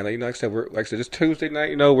week, man. Like I said, this Tuesday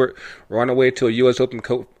night, we're on our way to a U.S. Open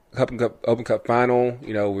Cup final.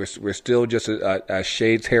 We're still just a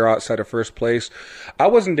shade's hair outside of first place. I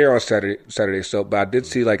wasn't there on Saturday, but I did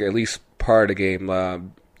see like at least part of the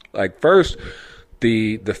game. Like first,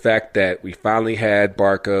 the fact that we finally had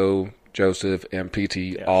Barco, Joseph, and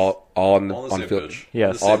PT all on the field,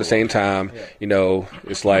 all at the same time. Yeah.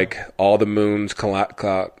 It's like all the moons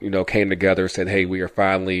came together, said, "Hey, we are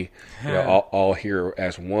finally all here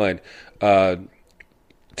as one."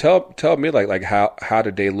 Tell me like how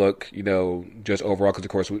did they look? Just overall, because of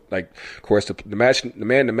course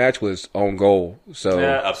the match was on goal. So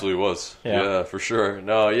absolutely was. Yeah, for sure.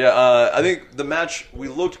 No, I think the match we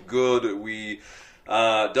looked good. We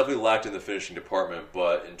definitely lacked in the finishing department,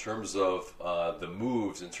 but in terms of the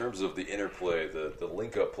moves, in terms of the interplay, the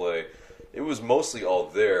link up play, it was mostly all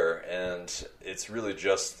there, and it's really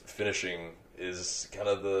just finishing is kind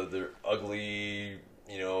of the ugly.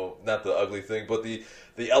 Not the ugly thing, but the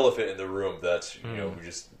elephant in the room that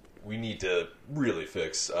we need to really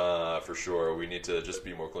fix for sure. We need to just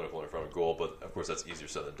be more clinical in front of goal, but of course that's easier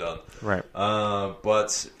said than done. Right.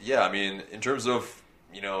 But yeah, I mean, in terms of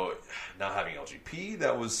not having LGP,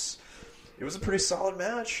 it was a pretty solid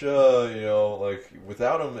match. Like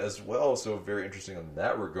without him as well, so very interesting in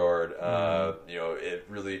that regard. It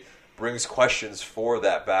really brings questions for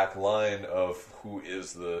that back line of who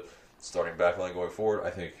is the starting back line going forward. I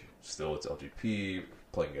think still it's LGP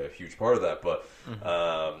playing a huge part of that, but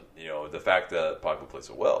the fact that Pogba played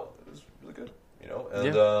so well, it was really good.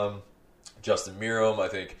 And Justin Meram, I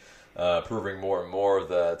think, proving more and more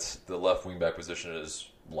that the left wing back position is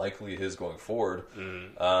likely his going forward.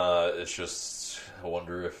 It's just I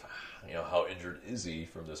wonder if how injured is he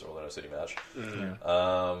from this Orlando City match.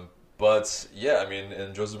 But yeah, I mean,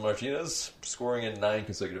 and Joseph Martinez scoring in 9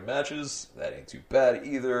 consecutive matches, that ain't too bad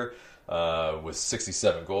either. With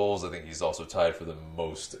 67 goals, I think he's also tied for the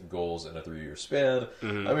most goals in a 3-year span.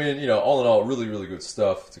 I mean, all in all, really, really good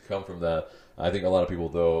stuff to come from that. I think a lot of people,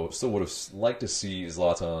 though, still would have liked to see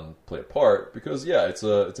Zlatan play a part because, it's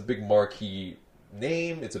a big marquee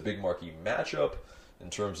name, it's a big marquee matchup in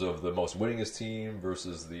terms of the most winningest team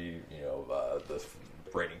versus the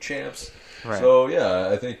reigning champs. Right.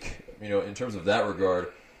 So I think in terms of that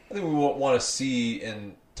regard, I think we want to see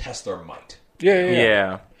and test our might.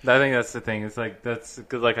 Yeah. I think that's the thing. It's like that's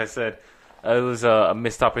because, like I said, it was a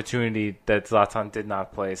missed opportunity that Zlatan did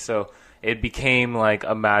not play. So it became like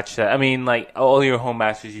a match that like all your home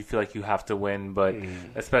matches, you feel like you have to win, but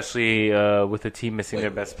especially with the team missing their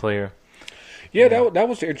best player. Yeah, that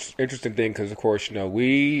was the interesting thing because, of course,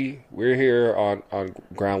 we're here on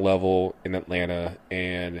ground level in Atlanta,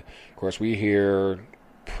 and of course we hear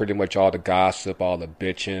pretty much all the gossip, all the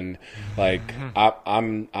bitching. Like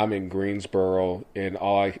I'm in Greensboro, and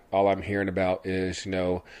all I'm hearing about is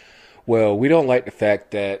well, we don't like the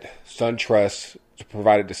fact that SunTrust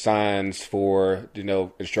provided the signs for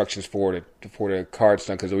instructions for the card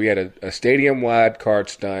stunt because we had a stadium wide card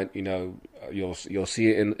stunt. You'll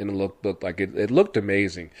see it in the look like it looked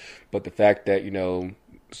amazing, but the fact that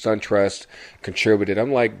SunTrust contributed,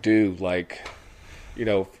 I'm like, dude, like.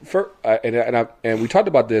 And we talked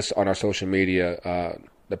about this on our social media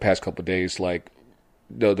the past couple of days. Like,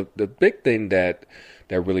 the big thing that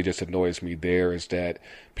really just annoys me there is that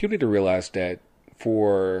people need to realize that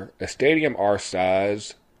for a stadium our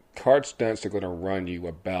size, card stunts are going to run you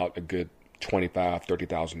about a good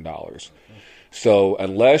 $25,000-$30,000. So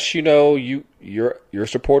unless your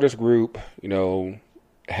supporters group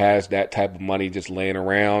has that type of money just laying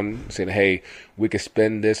around saying, hey, we could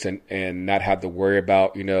spend this and not have to worry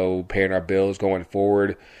about, paying our bills going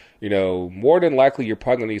forward, more than likely you're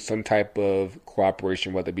probably going to need some type of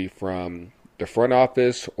cooperation, whether it be from the front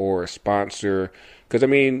office or a sponsor. Because, I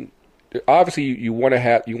mean, obviously you want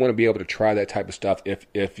to be able to try that type of stuff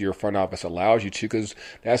if your front office allows you to, because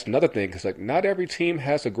that's another thing. Because like not every team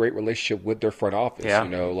has a great relationship with their front office. Yeah. You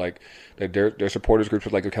know, like their supporters groups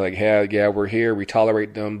are like, okay, like yeah, we're here, we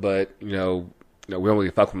tolerate them, but we don't really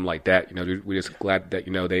fuck with them like that. You know, we're just glad that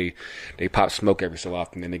they pop smoke every so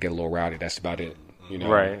often and they get a little rowdy. That's about it. You know,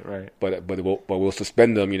 right. But we'll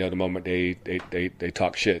suspend them. You know, the moment they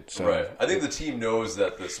talk shit. So. Right. I think the team knows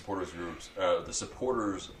that the supporter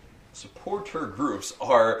groups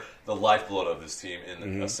are the lifeblood of this team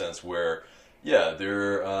in a sense where, yeah,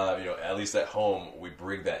 they're at least at home we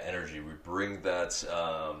bring that energy, we bring that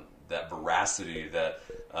that veracity that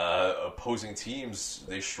opposing teams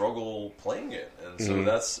they struggle playing in, and so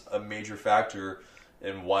that's a major factor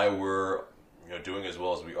in why we're doing as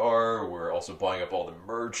well as we are. We're also buying up all the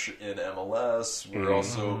merch in MLS. We're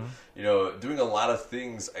also, doing a lot of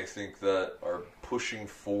things, I think, that are pushing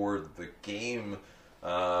forward the game.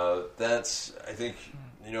 That's, I think,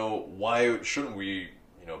 why shouldn't we,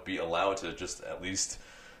 be allowed to just at least,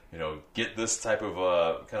 get this type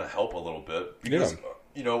of kind of help a little bit? Because,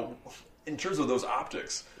 in terms of those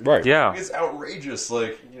optics. Right. Yeah. It's outrageous.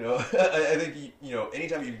 Like, I think,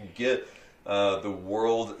 anytime you can get the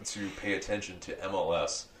world to pay attention to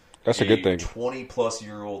MLS. That's a good thing.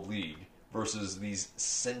 20-plus-year-old league versus these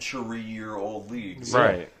century-year-old leagues.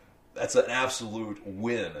 Right. That's an absolute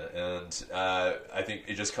win, and I think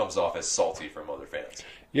it just comes off as salty from other fans.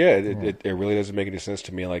 Yeah, it really doesn't make any sense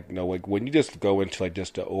to me. Like, like when you just go into like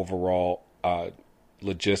just the overall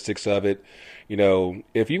logistics of it,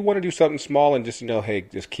 if you want to do something small and just hey,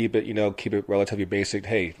 just keep it relatively basic.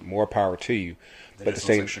 Hey, more power to you. But the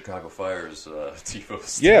same like Chicago Fire's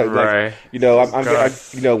tifos. Yeah, right.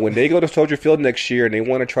 I'm when they go to Soldier Field next year and they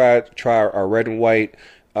want to try our red and white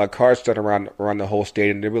cards done around the whole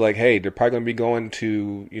stadium, they'll be like, hey, they're probably going to be going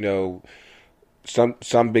to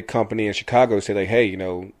some big company in Chicago to say like, hey,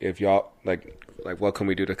 if y'all like what can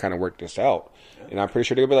we do to kind of work this out? Yeah. And I'm pretty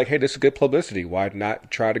sure they'll be like, hey, this is good publicity. Why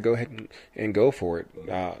not try to go ahead and go for it?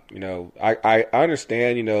 I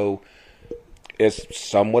understand. It's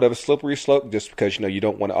somewhat of a slippery slope just because, you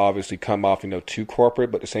don't want to obviously come off, too corporate.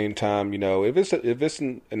 But at the same time, if it's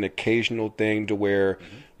an occasional thing to where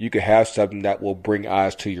you could have something that will bring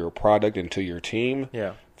eyes to your product and to your team,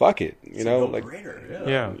 fuck it. It's a no-brainer.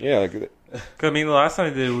 Yeah. Like, Cause, I mean, the last time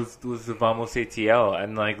I did it was the Vamos ATL,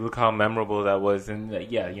 and like look how memorable that was, and the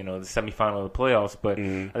semifinal of the playoffs. But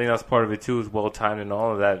I think that's part of it too, is well timed and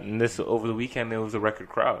all of that. And this over the weekend, it was a record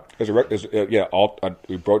crowd. We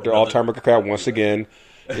broke their all-time record crowd once again,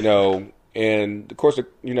 and of course,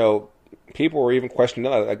 people were even questioning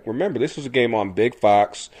that. Like, remember, this was a game on Big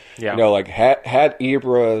Fox. Yeah. Had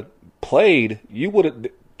Ibra played, you would have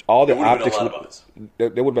all the optics. There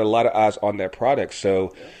would have been a lot of eyes on that product.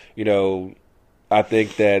 So. I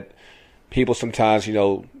think that people sometimes,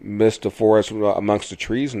 miss the forest amongst the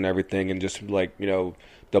trees and everything, and just like,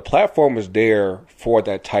 the platform is there for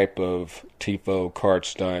that type of tifo card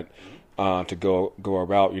stunt to go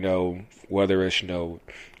about, whether it's,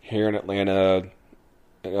 here in Atlanta,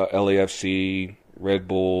 LAFC, Red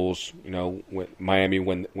Bulls, Miami,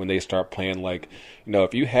 when they start playing, like,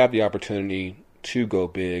 if you have the opportunity to go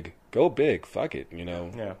big, fuck it,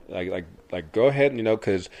 Yeah. Like go ahead,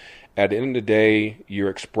 because at the end of the day, you're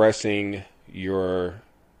expressing your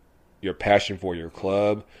passion for your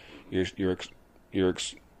club. You're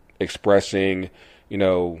expressing,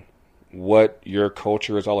 what your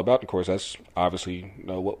culture is all about. Of course, that's obviously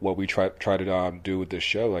what we try to do with this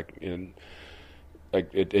show.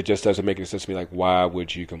 It just doesn't make any sense to me. Like, why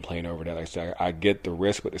would you complain over that? Like I said, I get the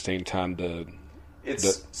risk, but at the same time, the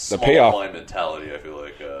payoff line mentality. I feel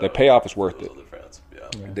like the payoff is worth it. Other fans.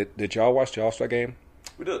 Yeah. Did y'all watch the All-Star game?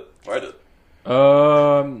 We did. I did.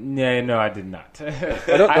 No, I did not.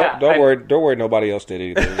 Don't worry. Nobody else did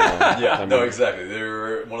either. No, exactly. They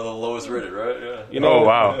were one of the lowest rated, right? Yeah. Oh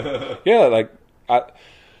wow. Yeah, like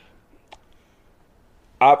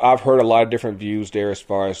I've heard a lot of different views there as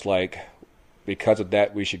far as like because of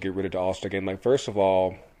that we should get rid of the All-Star game. Like, first of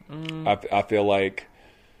all, I feel like.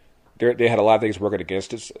 They had a lot of things working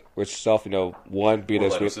against itself. One being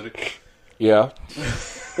as yeah.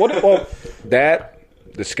 Well, that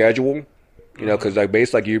the schedule, because you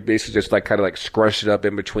basically just like kind of like scrunch it up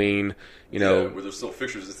in between, where there's still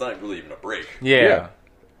fixtures. It's not really even a break. Yeah.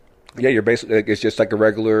 You're basically it's just like a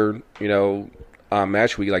regular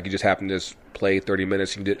match week. Like, you just happen to just play 30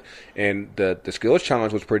 minutes and the skills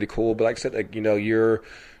challenge was pretty cool. But like I said, like you're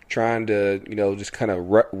trying to, just kind of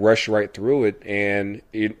rush right through it, and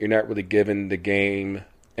you're not really giving the game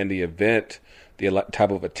and the event the type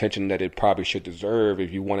of attention that it probably should deserve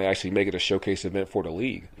if you want to actually make it a showcase event for the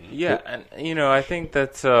league. Yeah, and I think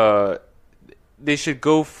that they should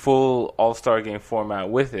go full All-Star game format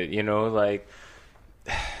with it. Like,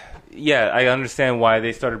 yeah, I understand why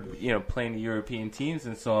they started playing the European teams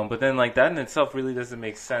and so on, but then like that in itself really doesn't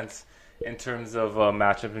make sense in terms of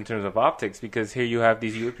matchup, in terms of optics, because here you have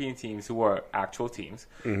these European teams who are actual teams,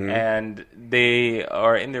 and they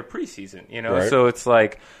are in their preseason. Right. So it's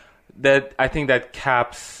like. That I think that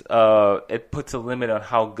caps it puts a limit on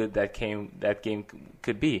how good that game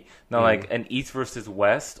could be. Now, like an East versus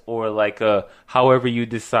West, or like however you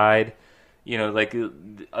decide, like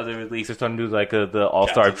other leagues are starting to do like the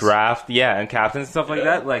All-Star draft, and captains and stuff like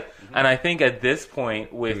that. Like, and I think at this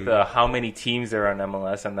point with how many teams there are on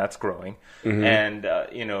MLS, and that's growing, and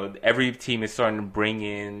every team is starting to bring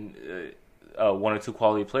in one or two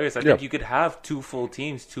quality players. I think you could have two full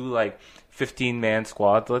teams, two like 15-man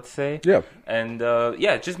squads, let's say. Yeah. And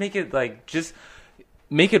just make it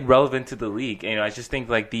relevant to the league. I just think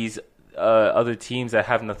like these other teams that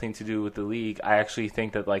have nothing to do with the league, I actually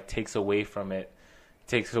think that like takes away from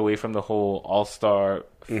the whole all-star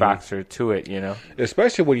factor to it,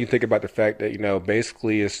 Especially when you think about the fact that,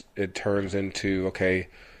 basically it turns into, okay,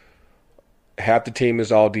 half the team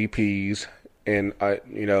is all DPs. And,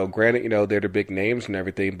 granted, they're the big names and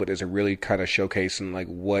everything, but is it really kind of showcasing, like,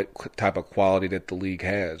 what type of quality that the league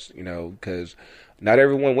has, because not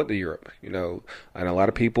everyone went to Europe, and a lot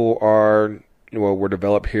of people were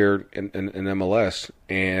developed here in MLS.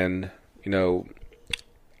 And, I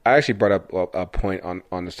actually brought up a point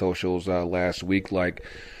on the socials last week. Like,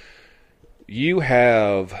 you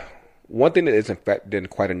have one thing that isn't factored in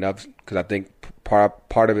quite enough, because I think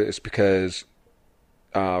part of it is because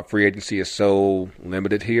free agency is so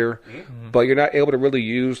limited here, but you're not able to really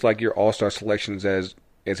use like your all-star selections as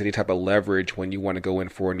any type of leverage when you want to go in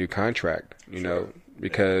for a new contract,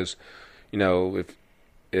 because,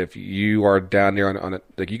 if you are down there on a,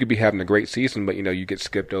 like you could be having a great season, but, you get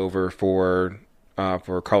skipped over for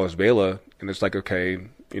Carlos Vela, and it's like, okay,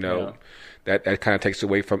 that kind of takes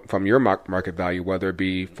away from your market value, whether it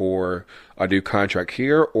be for a new contract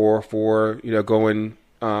here or for, going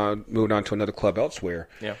moving on to another club elsewhere.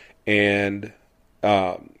 Yeah. And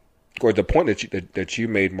or the point that you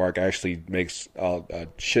made, Mark, actually makes a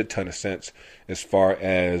shit ton of sense as far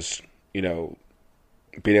as,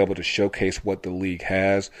 being able to showcase what the league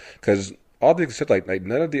has. Because all things said, like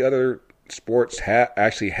none of the other sports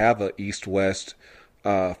actually have a East-West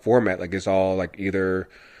format. Like it's all like either,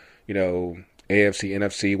 AFC,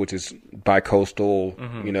 NFC, which is bi-coastal,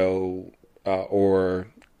 or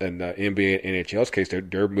in the NBA and NHL's case,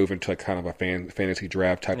 they're moving to kind of a fantasy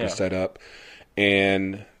draft type of setup.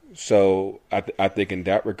 And so I think in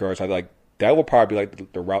that regards, that would probably be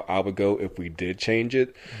like the route I would go if we did change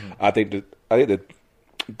it. I think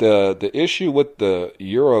the issue with the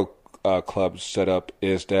Euro club setup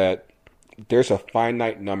is that there's a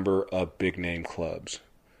finite number of big name clubs,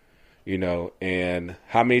 and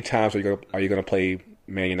how many times are you going to play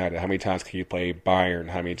Man United? How many times can you play Bayern?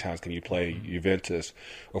 How many times can you play Juventus?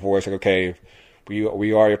 Before it's like, okay,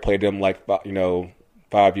 we already played them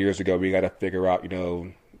 5 years ago. We got to figure out, is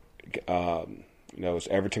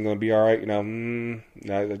Everton going to be all right?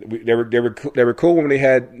 They were cool when they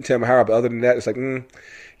had Tim Howard, but other than that, it's like,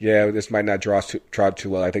 this might not draw too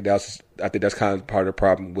well. I think that's kind of part of the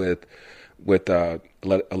problem with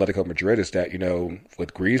Atletico Madrid is that,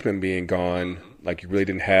 with Griezmann being gone, like you really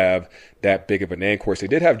didn't have that big of a name. Of course, they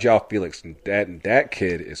did have João Felix, and that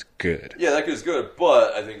kid is good. Yeah, that kid is good,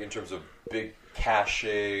 but I think in terms of big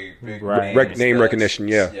cachet, big name recognition,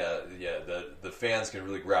 the fans can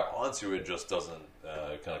really grab onto it. Just doesn't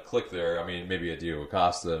kind of click there. I mean, maybe a Diego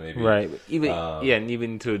Costa, maybe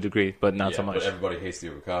even to a degree, but not so much. But everybody hates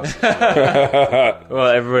Diego Costa. Well,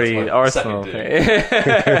 everybody Arsenal.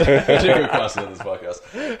 Diego Costa in this podcast,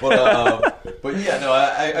 but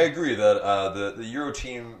I agree that the Euro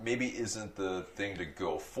team maybe isn't the thing to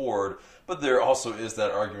go forward, but there also is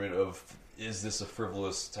that argument of, is this a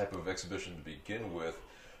frivolous type of exhibition to begin with?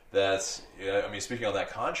 That's, speaking on that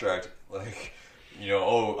contract, like,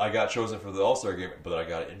 I got chosen for the All-Star game, but I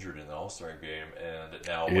got injured in the All-Star game, and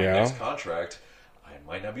now my next contract, I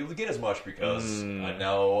might not be able to get as much because I'm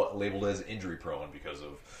now labeled as injury prone because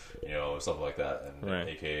of, something like that, and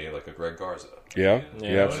aka like a Greg Garza.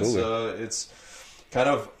 Absolutely. It's kind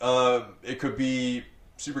of, it could be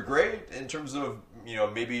super great in terms of,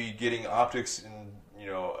 maybe getting optics in,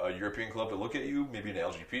 a European club to look at you, maybe an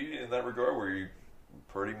LGP in that regard, where you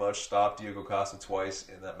pretty much stopped Diego Costa twice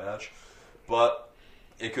in that match. But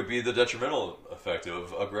it could be the detrimental effect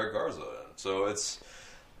of Greg Garza. So it's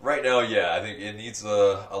right now, I think it needs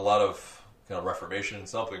a lot of kind of reformation,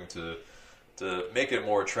 something to make it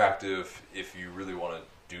more attractive if you really want to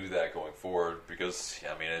do that going forward. Because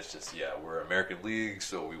I mean, it's just we're American League,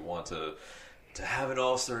 so we want to have an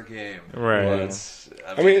All-Star game, right?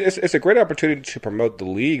 But, I mean, it's a great opportunity to promote the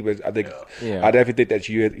league, but I think I definitely think that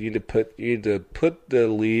you need to put the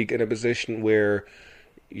league in a position where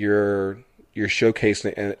you're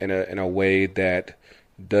showcasing it in a way that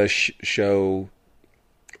does show,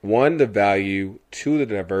 one, the value, two, the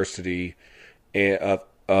diversity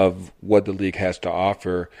of what the league has to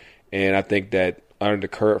offer. And I think that under the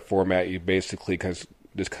current format, you basically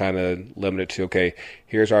just kind of limited to, okay,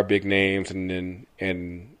 here's our big names, and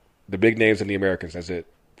the big names and the Americans. That's it.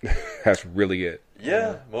 That's really it.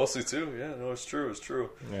 Yeah, mostly too. Yeah, no, it's true.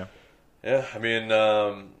 Yeah. Yeah, I mean,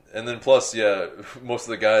 and then plus, most of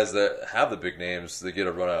the guys that have the big names, they get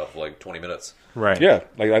a run out of like 20 minutes. Right. Yeah,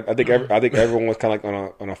 like I think everyone was kind of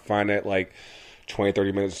like on a finite like 20,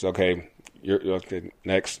 30 minutes. Okay, you're okay,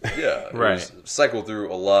 next. Yeah, right. Cycle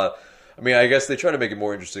through a lot. I mean, I guess they try to make it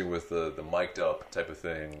more interesting with the mic'd up type of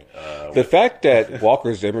thing. The fact that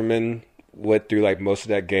Walker Zimmerman went through like most of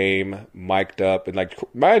that game mic'd up, and like,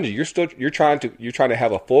 mind you, you're trying to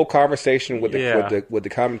have a full conversation with the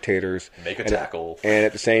commentators, make a tackle, and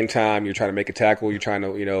at the same time you're trying to make a tackle. You're trying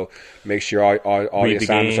to make sure all the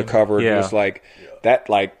assignments are covered. Yeah. And it's like that.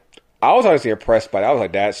 Like, I was honestly impressed by that. I was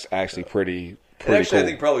like, that's actually pretty. And actually, cool. I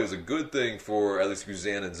think probably was a good thing for at least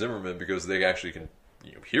Guzan and Zimmerman, because they actually can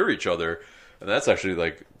hear each other. And that's actually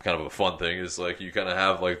like kind of a fun thing. Is like you kind of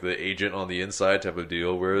have like the agent on the inside type of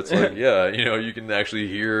deal where it's like, you can actually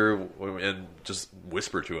hear and just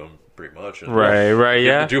whisper to him pretty much. And,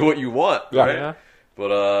 Right. Do what you want. Yeah. Right? Yeah.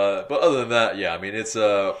 But other than that, I mean, it's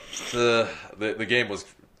the game was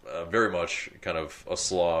very much kind of a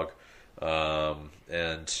slog,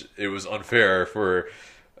 and it was unfair for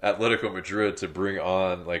Atletico Madrid to bring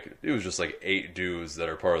on, like, it was just like 8 dudes that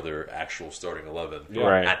are part of their actual starting 11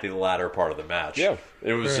 Right. at the latter part of the match. Yeah.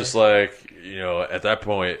 It was just like, at that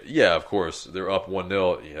point, of course, they're up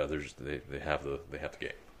 1-0. Yeah, they have the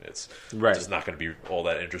game. It's just not going to be all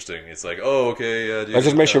that interesting. It's like, okay, let's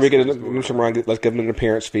just make sure we get them some run. Let's give them an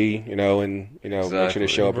appearance fee, and make sure they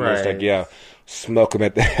show up. And it's like, smoke them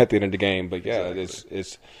at the end of the game. But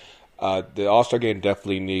it's the All-Star game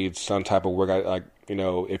definitely needs some type of work. Like,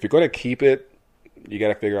 if you're going to keep it, you got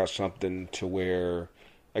to figure out something to where,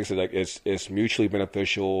 like I said, like it's mutually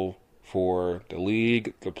beneficial for the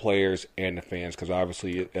league, the players, and the fans. Because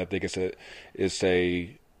obviously, I think it's an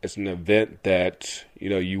event that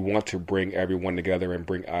you want to bring everyone together and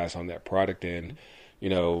bring eyes on that product. And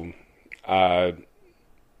I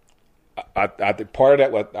think part of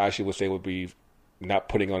that, what I actually would say, would be not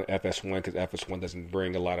putting on FS1, because FS1 doesn't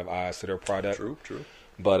bring a lot of eyes to their product. True.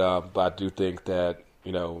 But I do think that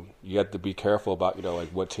you have to be careful about like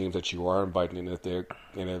what teams that you are inviting in, if they're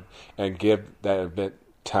and give that event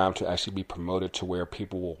time to actually be promoted to where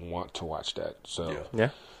people will want to watch that. So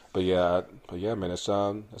But man, it's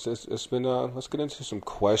been. Let's get into some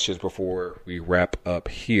questions before we wrap up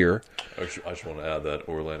here. I just want to add that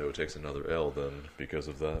Orlando takes another L then because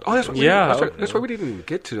of that. Oh, that's why we didn't even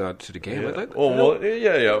get to the game.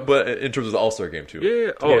 But in terms of the All-Star game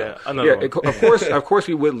too. Of course,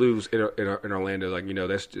 we would lose in Orlando. Like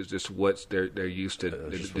that's just what they're used to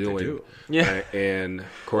doing. Do. Yeah, and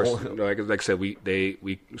of course, like I said,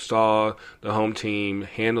 we saw the home team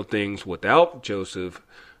handle things without Joseph.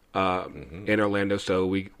 In Orlando, so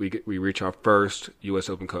we reach our first U.S.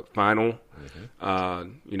 Open Cup final,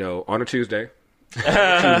 on a Tuesday.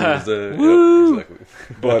 Woo! Exactly.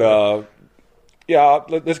 But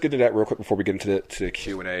let's get to that real quick before we get into the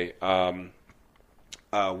Q&A.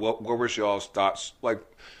 What were y'all's thoughts? Like,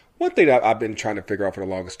 one thing that I've been trying to figure out for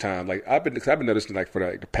the longest time, like I've been noticing like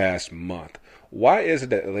for the past month. Why is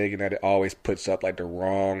it that Atlanta United always puts up like the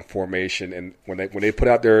wrong formation, and when they put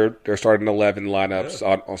out their starting 11 lineups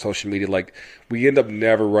on social media, like we end up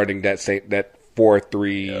never running that 4-3,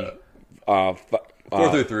 4-3-3,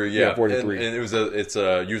 4-3, and it's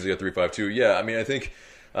usually a 3-5-2. Yeah, I mean, I think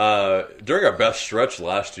during our best stretch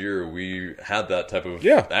last year, we had that type of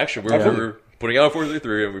action where we were putting out a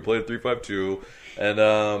 4-3-3 and we played 3-5-2, and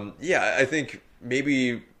I think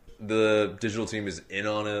maybe the digital team is in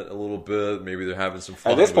on it a little bit. Maybe they're having some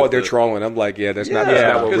fun. At this point, they're trolling. I'm like, that's not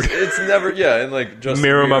what we're... It's never, and like just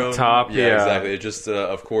Miram up top. Yeah, exactly. It just,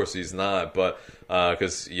 of course, he's not. But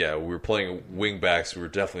because we're playing wing backs, we're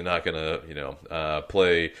definitely not going to,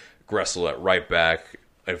 play Gressel at right back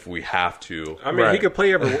if we have to. I mean, Right. he could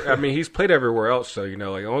play everywhere. I mean, he's played everywhere else. So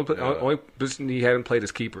only position he hadn't played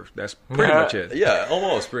is keeper. That's pretty much it. Yeah,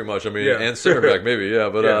 almost pretty much. I mean, Yeah. and center back maybe, yeah.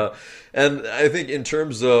 But Yeah. and I think in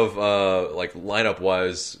terms of like lineup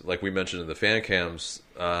wise, like we mentioned in the fan cams,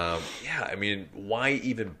 yeah. I mean, why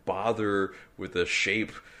even bother with the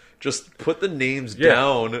shape? Just put the names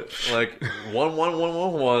down, like 1 1 1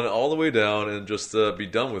 1 1 all the way down, and just be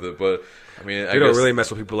done with it. But I mean, I You don't guess, really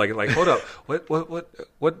mess with people like hold up, what's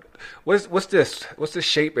this? What's this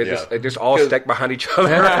shape? It just all stacked behind each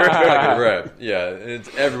other. right? Yeah, and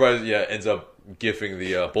it's, everybody ends up gifting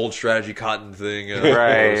the bold strategy cotton thing.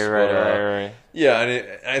 Right. Yeah,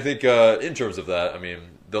 and I think in terms of that, I mean,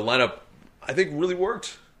 the lineup I think really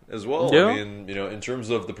worked as well. Yeah. I mean, in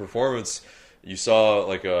terms of the performance, you saw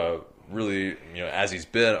like a really, as he's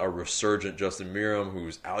been a resurgent Justin Meram,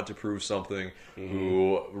 who's out to prove something,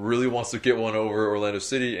 who really wants to get one over Orlando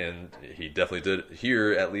City, and he definitely did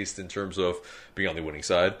here, at least in terms of being on the winning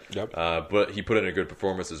side. Yep. But he put in a good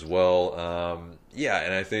performance as well.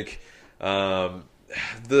 And I think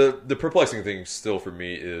the perplexing thing still for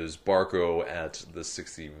me is Barco at the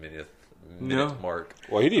 60-minute mark.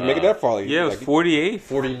 Well, he didn't make it that far. Yeah, it was 48.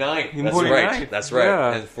 49. That's 49th, right. That's right.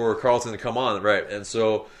 yeah. And for Carlton to come on, right? And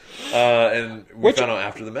so, and we found out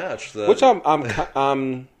after the match that Which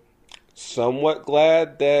I'm somewhat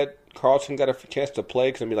glad that Carlton got a chance to play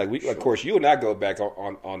because I mean, of course, you and I go back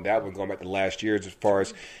on that one, going back to last year as far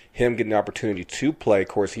as him getting the opportunity to play. Of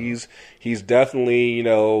course, he's definitely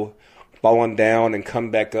fallen down and come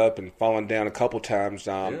back up and fallen down a couple times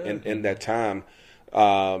in that time.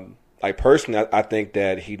 Like personally, I think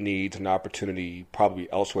that he needs an opportunity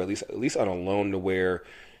probably elsewhere, at least on a loan to where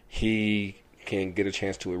he can get a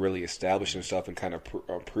chance to really establish himself and kind of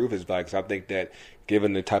prove his value. Because I think that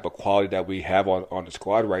given the type of quality that we have on the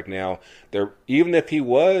squad right now, even if he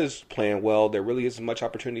was playing well, there really isn't much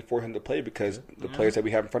opportunity for him to play because the players that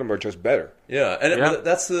we have in front of him are just better. Yeah, and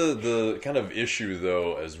that's the kind of issue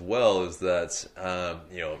though as well is that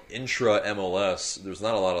intra MLS there's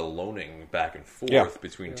not a lot of loaning back and forth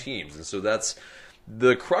between teams, and so that's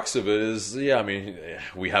the crux of it. Is I mean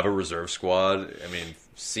we have a reserve squad. I mean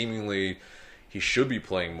seemingly he should be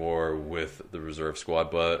playing more with the reserve squad,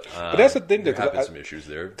 but that's the thing. There have been some issues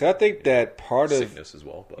there. Cause I think that part of sickness as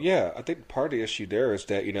well. But. Yeah, I think part of the issue there is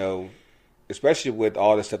that especially with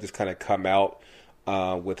all the stuff that's kind of come out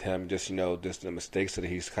with him, just the mistakes that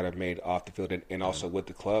he's kind of made off the field and also with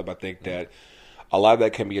the club. I think that a lot of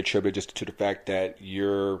that can be attributed just to the fact that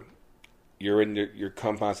you're in your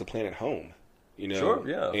confines of playing at home. Sure,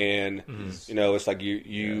 yeah, and it's like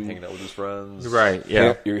you hanging out with his friends, Right,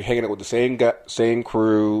 yeah. You're hanging out with the same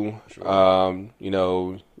crew. Sure.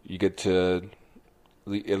 You get to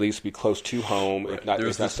at least be close to home, if not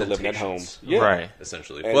still living at home. Yeah, Right.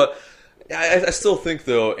 essentially. But I still think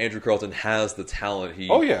though Andrew Carlton has the talent. He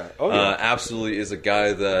absolutely is a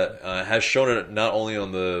guy that has shown it not only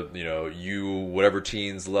on the whatever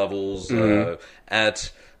teens levels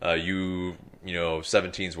at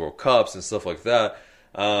 17s World Cups and stuff like that.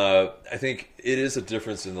 I think it is a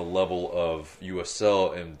difference in the level of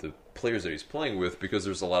USL and the players that he's playing with because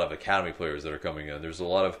there's a lot of academy players that are coming in. There's a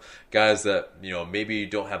lot of guys that maybe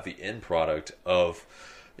don't have the end product of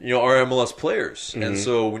our MLS players. And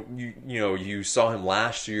so when you saw him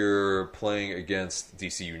last year playing against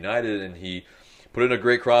DC United and he put in a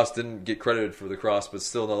great cross, didn't get credited for the cross, but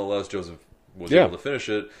still nonetheless Joseph was able to finish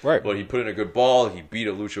it. Right. But he put in a good ball. He beat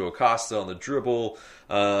a Lucho Acosta on the dribble.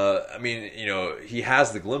 I mean, he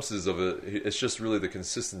has the glimpses of it. It's just really the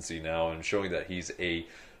consistency now and showing that he's a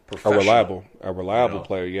professional. A reliable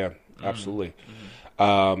player. Yeah, absolutely.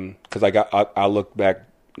 Because I look back,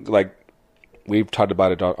 like we've talked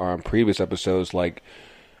about it on previous episodes, like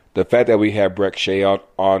the fact that we have Brek Shea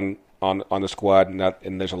on the squad,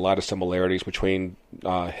 and there's a lot of similarities between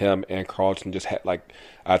him and Carlton.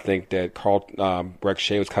 I think that Brek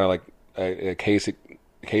Shea was kind of like a case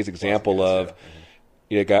example of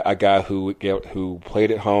a guy who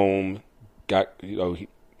played at home, of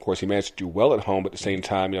course he managed to do well at home, but at the same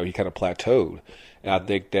time he kind of plateaued. And I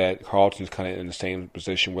think that Carlton's kind of in the same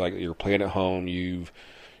position where you're playing at home,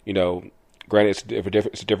 granted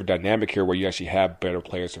it's a different dynamic here where you actually have better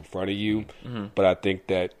players in front of you, but I think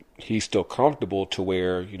that he's still comfortable to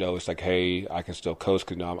where it's like, hey, I can still coast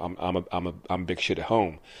because I'm big shit at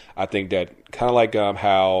home. I think that kind of like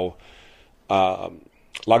how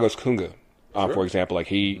Lagos Kunga, for example, like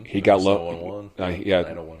he got low.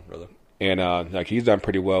 901 rather. And like he's done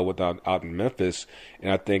pretty well out in Memphis,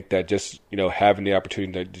 and I think that just having the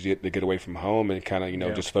opportunity to get away from home and kind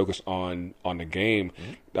of just focus on the game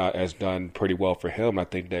has done pretty well for him. I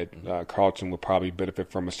think that Carlton would probably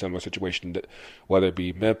benefit from a similar situation, whether it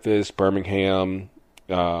be Memphis, Birmingham,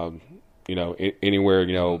 anywhere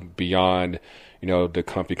beyond the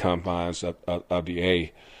comfy confines of the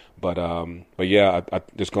A. But yeah, I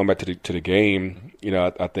just going back to the game,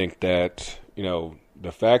 I think that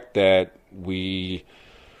the fact that we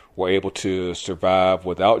were able to survive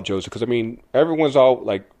without Joseph, because I mean, everyone's all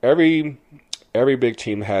like every big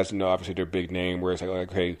team has obviously their big name, where it's like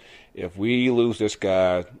okay, if we lose this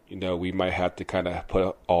guy, we might have to kind of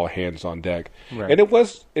put all hands on deck. Right. And it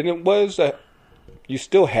was you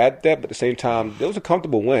still had that, but at the same time, it was a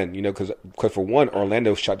comfortable win, because for one,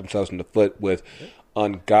 Orlando shot themselves in the foot with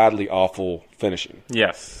ungodly awful finishing.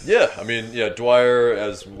 Yes. Yeah, I mean, Dwyer,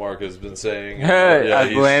 as Mark has been saying,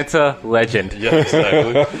 Atlanta legend. Yeah,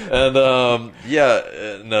 exactly. And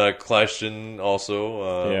Kleshton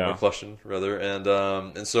also, McClellan rather,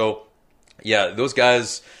 and so those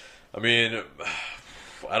guys. I mean,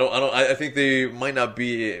 I think they might not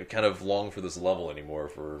be kind of long for this level anymore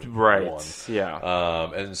for one. Yeah.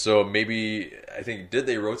 And so maybe I think did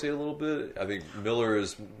they rotate a little bit? I think Miller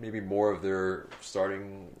is maybe more of their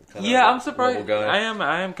starting kind of I'm surprised. guy.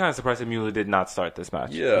 I am kind of surprised that Mueller did not start this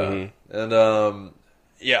match. Yeah. And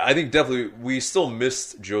I think definitely we still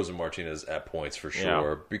missed Joseph Martinez at points for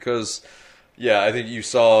sure because I think you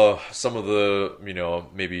saw some of the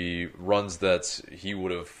maybe runs that he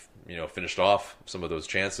would have finished off some of those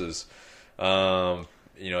chances,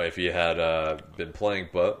 if he had been playing.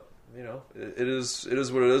 But it is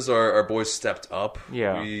what it is. Our boys stepped up.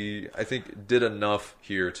 Yeah, I think did enough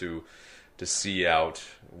here to see out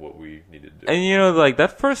what we needed to do. And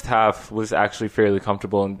that first half was actually fairly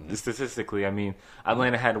comfortable. And statistically, I mean,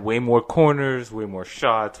 Atlanta had way more corners, way more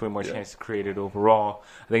shots, way more chance to create it overall.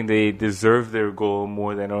 I think they deserved their goal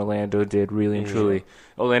more than Orlando did, really and truly.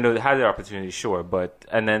 Orlando had their opportunity, sure,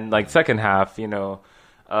 and then second half, we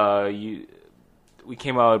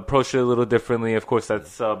came out, approached it a little differently. Of course, that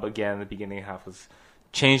sub again, the beginning half was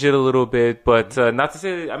changed it a little bit, but not to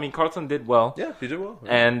say. I mean, Carlton did well. Yeah, he did well.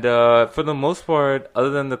 Yeah. And for the most part,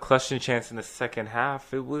 other than the question chance in the second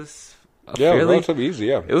half, it was relatively easy.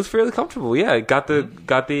 Yeah, it was fairly comfortable. Yeah, it got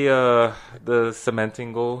the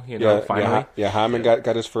cementing goal. Finally. Yeah, Hyman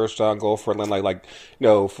got his first goal for Atlanta.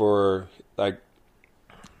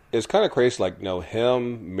 It's kind of crazy.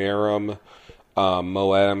 Him, Merrim,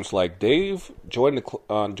 Mo Adams, they've joined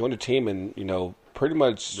the team and pretty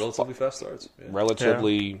much relatively fast starts. Yeah.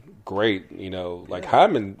 Relatively great.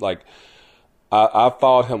 Hyman, I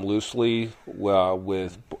followed him loosely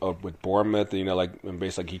with Bournemouth. And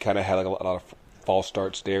basically he kind of had a lot of false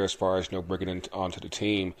starts there as far as bringing him onto the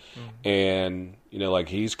team, and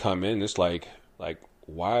he's come in. It's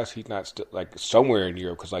why is he not still somewhere in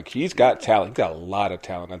Europe? Because he's got talent. He's got a lot of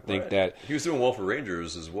talent. I think that he was doing well for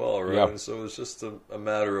Rangers as well, right? Yeah. And so it's just a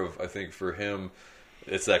matter of, I think, for him,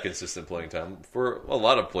 it's that consistent playing time for a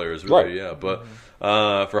lot of players, really. Right. Yeah, but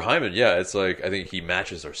for Hyman, it's I think he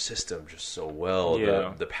matches our system just so well.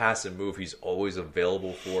 Yeah. The pass and move, he's always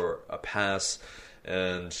available for a pass,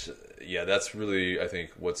 and that's really, I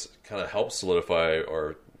think, what's kind of helped solidify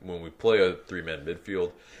our when we play a three-man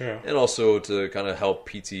midfield, and also to kind of help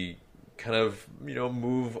PT kind of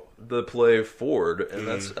move the play forward, and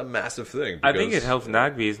that's a massive thing. I think it helps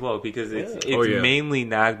Nagbe as well because it's mainly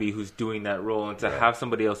Nagbe who's doing that role, and to have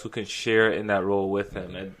somebody else who can share in that role with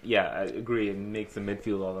him, and I agree, it makes the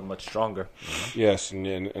midfield all that much stronger. Yes,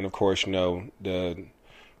 and of course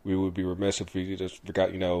we would be remiss if we just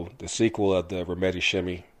forgot the sequel of the Remedi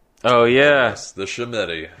Shimmy. Oh yeah, yes, the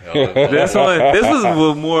Shimetti. This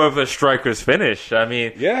was more of a striker's finish. I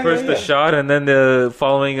mean, first the shot and then the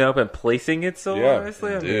following up and placing it so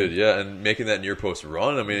nicely. Dude, and making that near post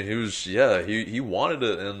run. I mean, he was he wanted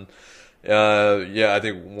it, and I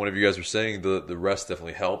think one of you guys were saying the rest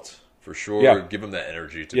definitely helped for sure. Yeah. Give him that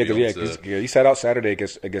energy to be able to. He sat out Saturday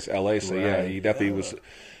against LA, so he definitely was.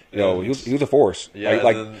 He was a force. Yeah, and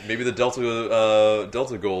then maybe the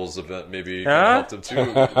Delta Goals event maybe helped him too.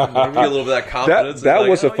 Maybe a little bit of that confidence. That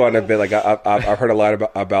was a fun event. I've heard a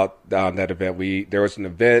lot about that event. There was an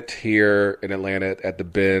event here in Atlanta at the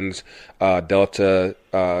Benz Delta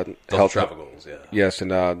Travel Goals. Yeah. Yes, and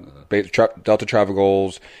Delta Travel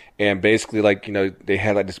Goals, and basically they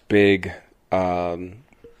had this big.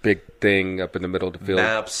 big thing up in the middle of the field.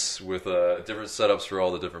 Maps with different setups for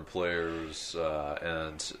all the different players,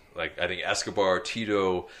 and like I think Escobar,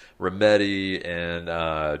 Tito, Remedi,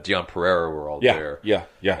 and Dion Pereira were all there. Yeah.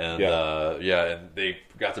 And they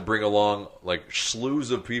got to bring along like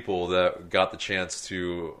slews of people that got the chance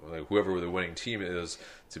to, like, whoever the winning team is,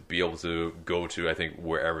 to be able to go to, I think,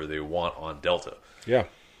 wherever they want on Delta. Yeah.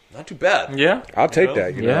 Not too bad. Yeah. I'll take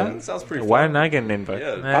that. You know? It sounds pretty fun. Why didn't I get an invite?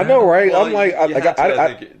 Yeah. I know, right? Well, I'm like, I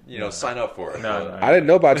think, sign up for it. No. I didn't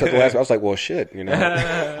know about it until the last. I was like, well, shit, you know,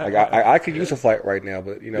 like I could use a flight right now,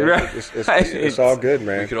 but you know, it's all good,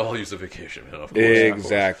 man. We could all use a vacation, man. Of course,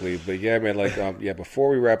 Exactly, but yeah, man. Like, before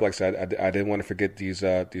we wrap, like I said, I didn't want to forget these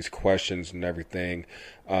questions and everything.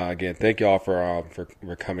 Again, thank y'all for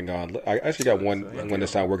coming on. I actually got one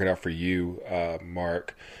that's not working out for you,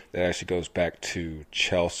 Mark. That actually goes back to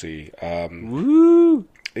Chelsea. Woo!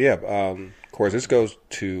 Yeah, of course, this goes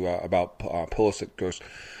to about Pulisic.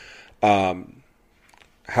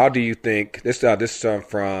 How do you think this? This is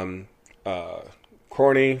from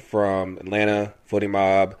Corny from Atlanta Footy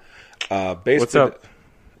Mob. Basically, what's up?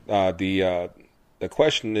 The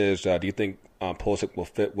question is, do you think Pulisic will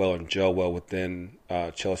fit well and gel well within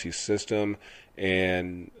Chelsea's system?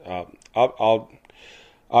 And I'll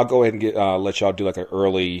go ahead and let y'all do like an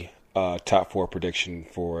early top 4 prediction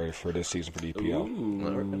for this season for the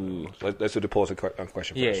EPL. Let's do the Pulisic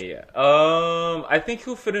question first. Yeah. I think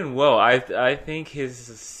he'll fit in well. I think his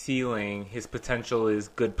ceiling, his potential is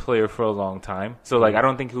good player for a long time. So like, I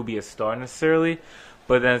don't think he'll be a star necessarily,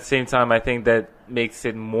 but then at the same time, I think that makes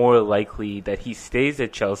it more likely that he stays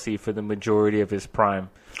at Chelsea for the majority of his prime.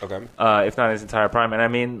 Okay. If not his entire prime. And I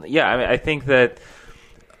think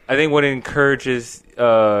what encourages,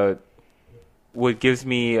 what gives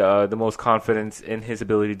me the most confidence in his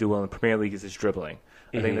ability to do well in the Premier League is his dribbling.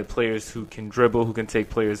 I think that players who can dribble, who can take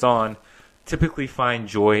players on, typically find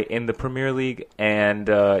joy in the Premier League. And,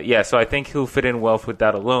 so I think he'll fit in well with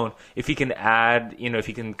that alone. If he can add, if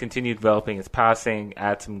he can continue developing his passing,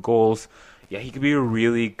 add some goals, he could be a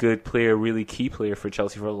really good player, really key player for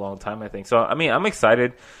Chelsea for a long time, I think. So, I'm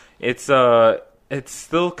excited. It's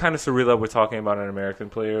still kind of surreal that we're talking about an American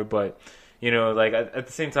player, but, at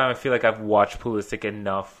the same time, I feel like I've watched Pulisic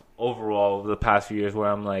enough overall over the past few years where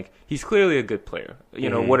I'm like, he's clearly a good player,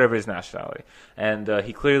 whatever his nationality. And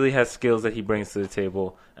he clearly has skills that he brings to the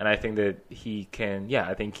table. And I think that he can,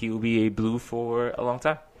 I think he'll be a Blue for a long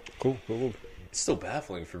time. Cool. It's still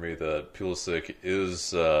baffling for me that Pulisic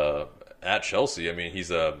is at Chelsea. I mean,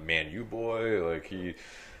 he's a Man U boy. Like, he...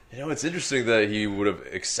 it's interesting that he would have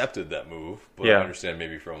accepted that move, but I understand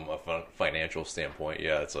maybe from a financial standpoint,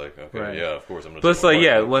 it's like, okay, right. Of course I'm going to. Plus,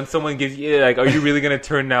 when someone gives you, like, are you really going to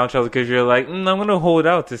turn down Chelsea because you're like, I'm going to hold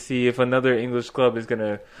out to see if another English club is going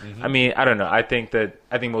to. I mean, I don't know. I think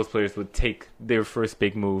most players would take their first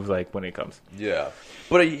big move, like, when it comes. Yeah,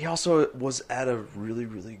 but he also was at a really,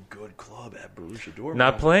 really good club at Borussia Dortmund.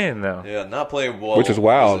 Not playing though. Yeah, not playing well, which is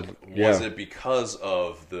wild. Was it because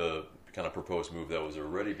of the kind of proposed move that was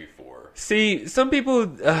already before? See, some people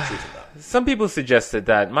suggested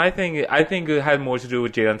that. My thing, I think it had more to do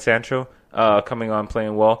with Jadon Sancho coming on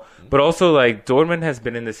playing well, but also like Dortmund has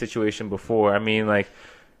been in this situation before. I mean, like,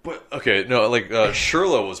 but okay, no, like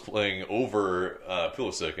Schürrle was playing over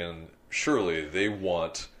Pulisic, and surely they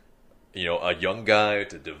want a young guy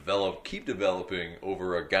to keep developing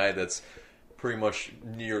over a guy that's pretty much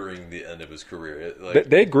nearing the end of his career.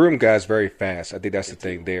 They groom guys very fast. I think that's the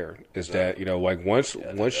thing there is that like once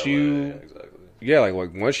you're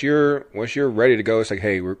ready to go, it's like,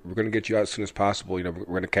 hey, we're going to get you out as soon as possible. We're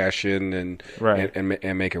going to cash in and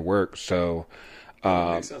make it work. So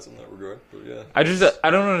makes sense in that regard. But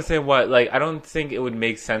I don't understand why. Like, I don't think it would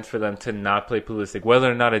make sense for them to not play Pulisic,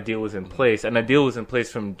 whether or not a deal was in place, and a deal was in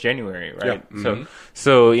place from January, right? Yeah.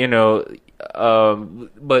 So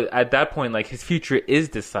but at that point, like, his future is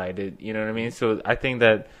decided. You know what I mean? So I think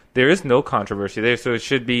that there is no controversy there. So it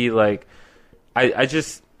should be like, I don't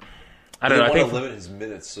know. I think to limit his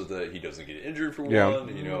minutes so that he doesn't get injured for one.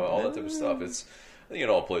 All that type of stuff. I think it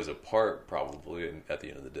all plays a part probably at the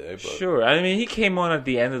end of the day. But. Sure. I mean, he came on at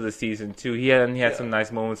the end of the season too. He had some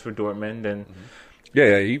nice moments for Dortmund and.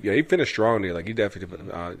 He finished strong there. Like, he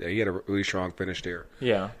definitely he had a really strong finish there.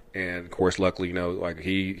 Yeah. And of course, luckily, like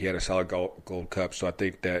he had a solid gold cup. So I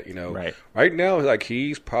think that right now, like,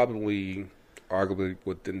 he's probably arguably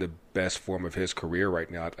within the best form of his career right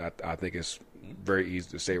now. I think it's very easy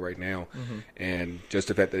to say right now, and just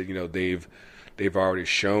the fact that they've already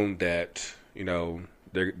shown that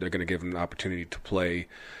they're going to give him an opportunity to play.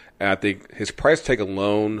 And I think his price tag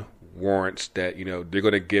alone warrants that they're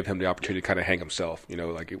going to give him the opportunity to kind of hang himself.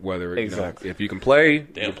 Like, whether exactly. If you can play, you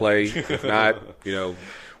can play. If not,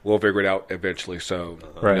 we'll figure it out eventually. So,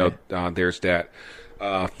 Right. there's that.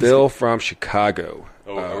 Phil from Chicago.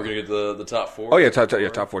 Oh, we're gonna get the top four. Oh yeah, top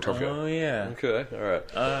four. Oh yeah. Okay, all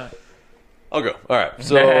right. I'll go. All right.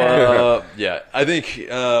 So yeah, I think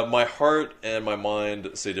my heart and my mind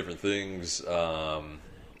say different things.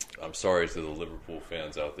 I'm sorry to the Liverpool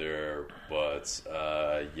fans out there, but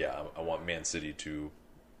yeah, I want Man City to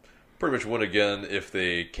pretty much win again if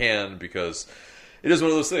they can, because it is one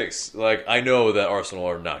of those things. Like, I know that Arsenal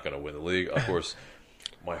are not going to win the league, of course.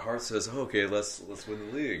 My heart says, okay, let's win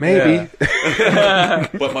the league. Maybe. Yeah.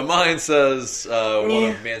 But my mind says one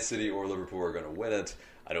of Man City or Liverpool are going to win it.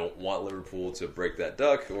 I don't want Liverpool to break that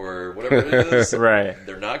duck or whatever it is. Right.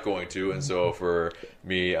 They're not going to, and so for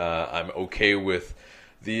me, I'm okay with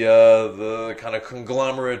the kind of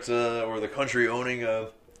conglomerate or the country owning a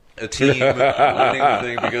team winning the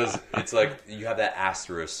thing, because it's like you have that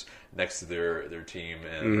asterisk next to their team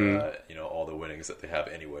and all the winnings that they have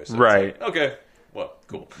anyway. So Right. It's like, okay. Well,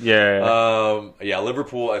 cool. Yeah. Yeah,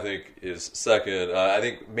 Liverpool, I think, is second. I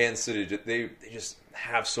think Man City, they just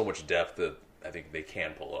have so much depth that I think they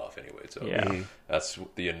can pull it off anyway. So Yeah. that's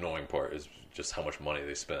the annoying part, is just how much money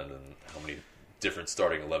they spend and how many different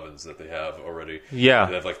starting 11s that they have already. Yeah.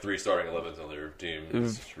 They have like 3 starting 11s on their team.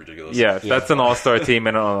 It's ridiculous. Yeah, that's an all-star team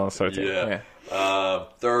and an all-star team. Yeah. Yeah.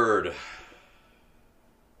 Third,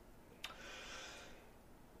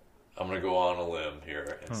 I'm going to go on a limb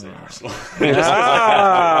here and say Arsenal.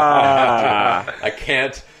 I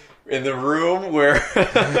can't, in the room where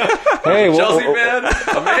Hey, a Chelsea fan,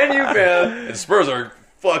 a Man U fan, and Spurs are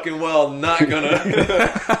fucking well not going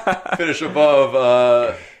to finish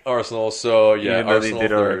above Arsenal. So, yeah, Even though they Arsenal did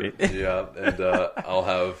third. already. Yeah, and I'll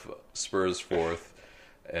have Spurs fourth.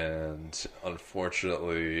 And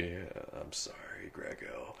unfortunately, I'm sorry,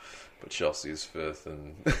 Grego, but Chelsea is fifth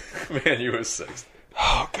and Man U is sixth.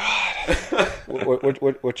 Oh God. what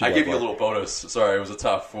you got? I give you a Mark? little bonus. Sorry, it was a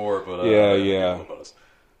top 4, but Yeah, I give you yeah. a little bonus.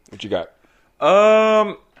 What you got?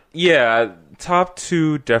 Yeah, top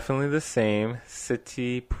 2 definitely the same.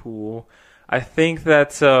 City, Pool. I think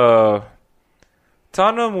that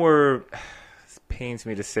Tottenham were, it pains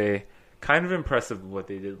me to say, kind of impressive with what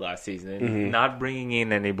they did last season, not bringing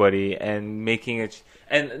in anybody and making it.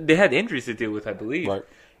 And they had injuries to deal with, I believe. Right.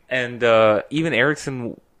 And even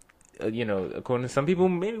Eriksen, according to some people,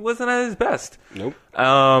 maybe wasn't at his best. Nope.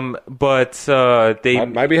 But they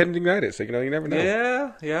Might be heading to United, so you never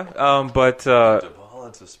know. yeah. But DePaul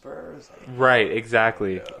into Spurs. right,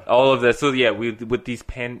 exactly. All of that. So yeah, with these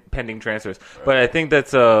pending transfers, but I think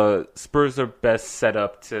that's Spurs are best set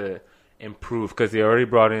up to improve because they already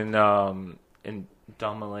brought in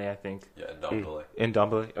Ndombele, I think. Yeah, Ndombele.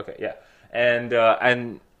 Ndombele, okay, yeah,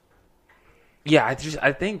 and yeah, I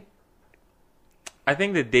think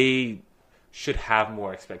that they should have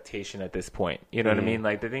more expectation at this point. You know what I mean?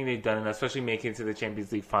 Like, the thing they've done, and especially making it to the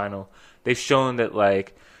Champions League final, they've shown that,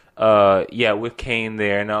 like, with Kane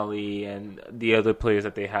there and Ali and the other players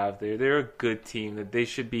that they have there, they're a good team that they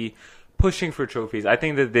should be pushing for trophies. I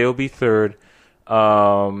think that they'll be third,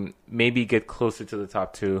 maybe get closer to the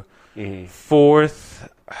top 2. Fourth,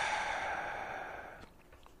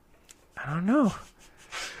 I don't know.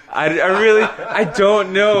 I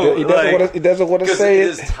don't know. He doesn't want to Because say it it.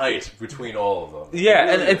 is tight between all of them. Yeah, It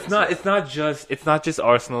and really it's not just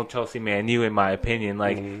Arsenal, Chelsea, Man U, in my opinion.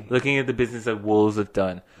 Like, looking at the business that Wolves have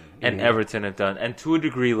done and Everton have done, and to a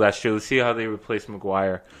degree last year, see how they replaced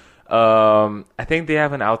Maguire. I think they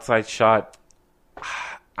have an outside shot.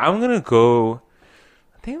 I'm gonna go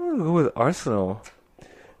with Arsenal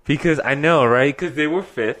because I know, right? Because they were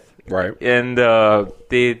 5th, Right. and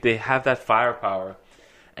they have that firepower.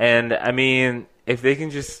 And I mean, if they can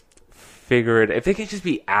just figure it, if they can just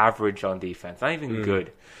be average on defense, not even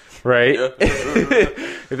good, right? Yeah.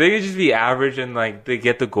 If they can just be average and like they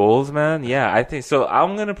get the goals, man, yeah, I think so.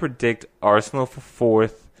 I'm gonna predict Arsenal for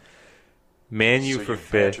 4th, Man U So for you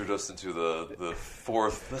 5th. bantered us into the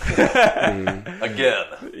 4th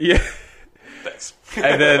again. Yeah, Thanks.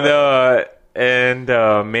 and then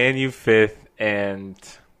Man U 5th and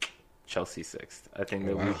Chelsea 6th. I think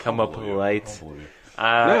that we come up light.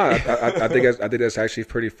 No, I think that's actually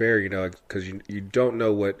pretty fair, because you don't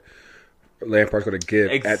know what Lampard's going to give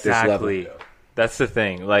at this level. Exactly. That's the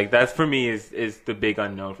thing. Like, that's for me is the big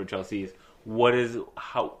unknown for Chelsea is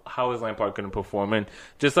how is Lampard going to perform? And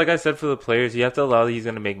just like I said for the players, you have to allow that he's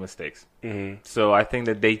going to make mistakes. So I think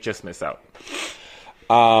that they just miss out.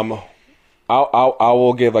 I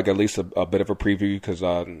will give like at least a bit of a preview because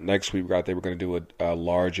next week they were going to do a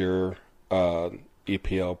larger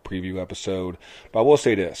EPL preview episode. But I will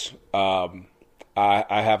say this: I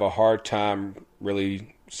have a hard time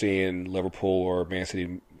really seeing Liverpool or Man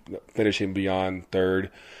City finishing beyond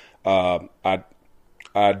third. I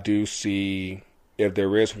do see if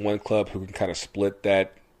there is one club who can kind of split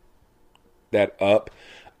that up.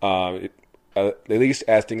 At least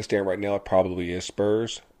as things stand right now, it probably is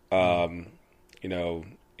Spurs. And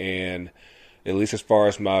at least as far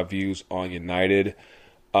as my views on United,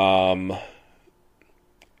 when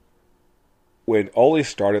Ole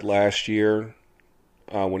started last year,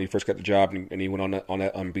 when he first got the job and he went on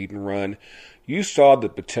that unbeaten run, you saw the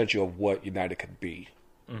potential of what United could be.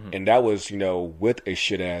 Mm-hmm. And that was, with a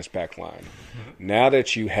shit-ass back line. Mm-hmm. Now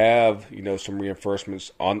that you have, some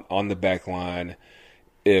reinforcements on the back line,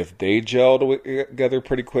 if they gel together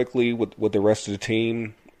pretty quickly with the rest of the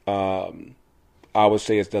team, I would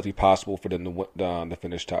say it's definitely possible for them to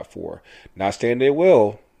finish top 4. Not saying they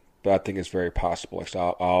will, but I think it's very possible.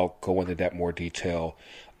 So I'll go into that more detail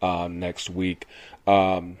next week.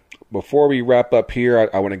 Before we wrap up here,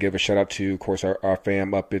 I want to give a shout out to, of course, our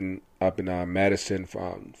fam up in Madison,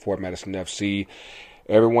 Fort Madison FC.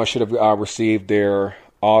 Everyone should have received their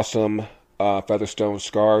awesome Featherstone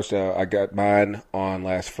scarves. I got mine on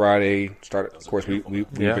last Friday. Of course,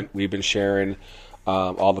 we've been sharing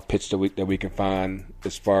all the pictures that we can find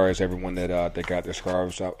as far as everyone that got their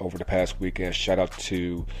scarves over the past weekend. Shout out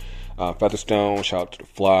to Featherstone. Shout out to the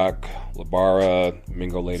Flock, Labara,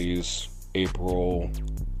 Mingo Ladies, April,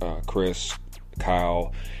 Chris,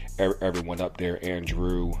 Kyle, everyone up there,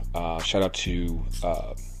 Andrew. Shout out to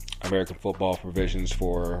American Football Provisions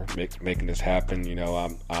for making this happen.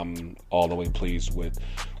 I'm all the way pleased with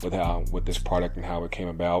this product and how it came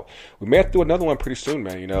about. We may have to do another one pretty soon,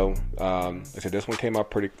 man. I said this one came out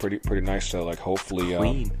pretty nice. So hopefully,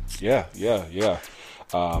 yeah.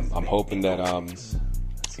 I'm hoping that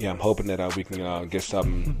we can get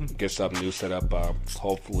something new set up.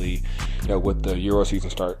 Hopefully, with the Euro season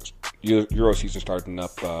starting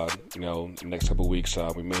up, the next couple of weeks,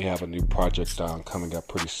 we may have a new project coming up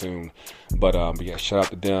pretty soon. But yeah, shout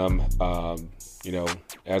out to them.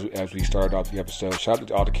 As we started off the episode, shout out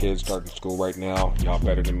to all the kids starting school right now. Y'all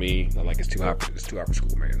better than me. It's too hot for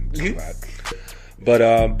school, man. It's too hot.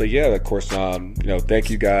 But yeah, of course, thank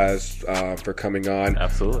you guys for coming on.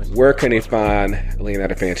 Absolutely. Where can they find Atlanta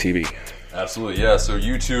United Fan TV? Absolutely, yeah. So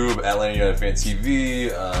YouTube, Atlanta United Fan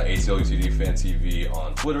TV, ATLUTD Fan TV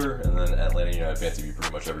on Twitter, and then Atlanta United Fan TV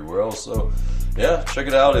pretty much everywhere else. So yeah, check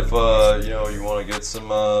it out if you want to get some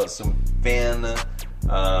fan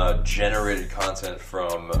generated content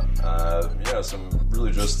from some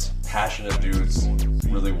really just passionate dudes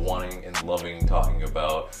really wanting and loving talking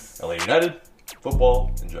about Atlanta United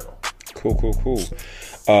football in general. Cool.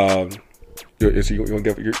 You want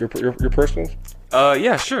to give your personals?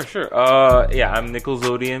 Yeah, sure. I'm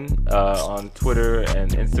Nickelzodian on Twitter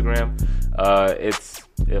and Instagram.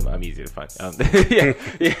 I'm easy to find.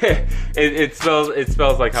 It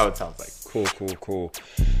spells like how it sounds like. Cool.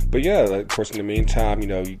 But yeah, of course, in the meantime,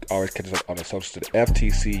 you always catch us on the socials at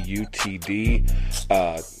FTC UTD.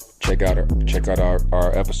 Check out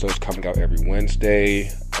our episodes coming out every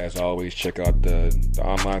Wednesday. As always, check out the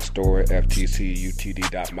online store,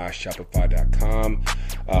 ftcutd.myshopify.com.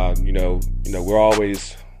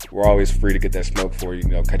 We're always free to get that smoke for you.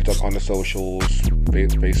 Catch us on the socials,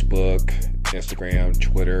 Facebook, Instagram,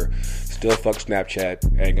 Twitter. Still fuck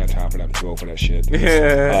Snapchat. Ain't got time for that. I'm too old for that shit.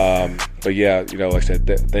 But yeah, like I said,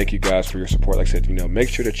 thank you guys for your support. Like I said, make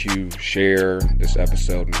sure that you share this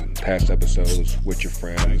episode and past episodes with your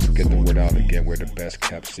friends. Get the word out. Again, we're the best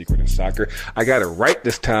kept secret in soccer. I got it right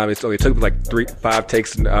this time. It only took me like 5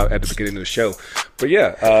 takes at the beginning of the show. But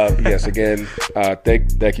yeah, yes, again,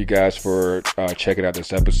 thank you guys for checking out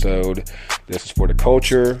this episode. This is for the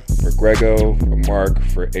culture, for Grego, for Mark,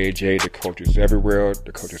 for AJ. The culture's everywhere.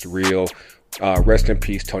 The culture's real. Rest in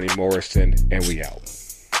peace, Toni Morrison, and we out.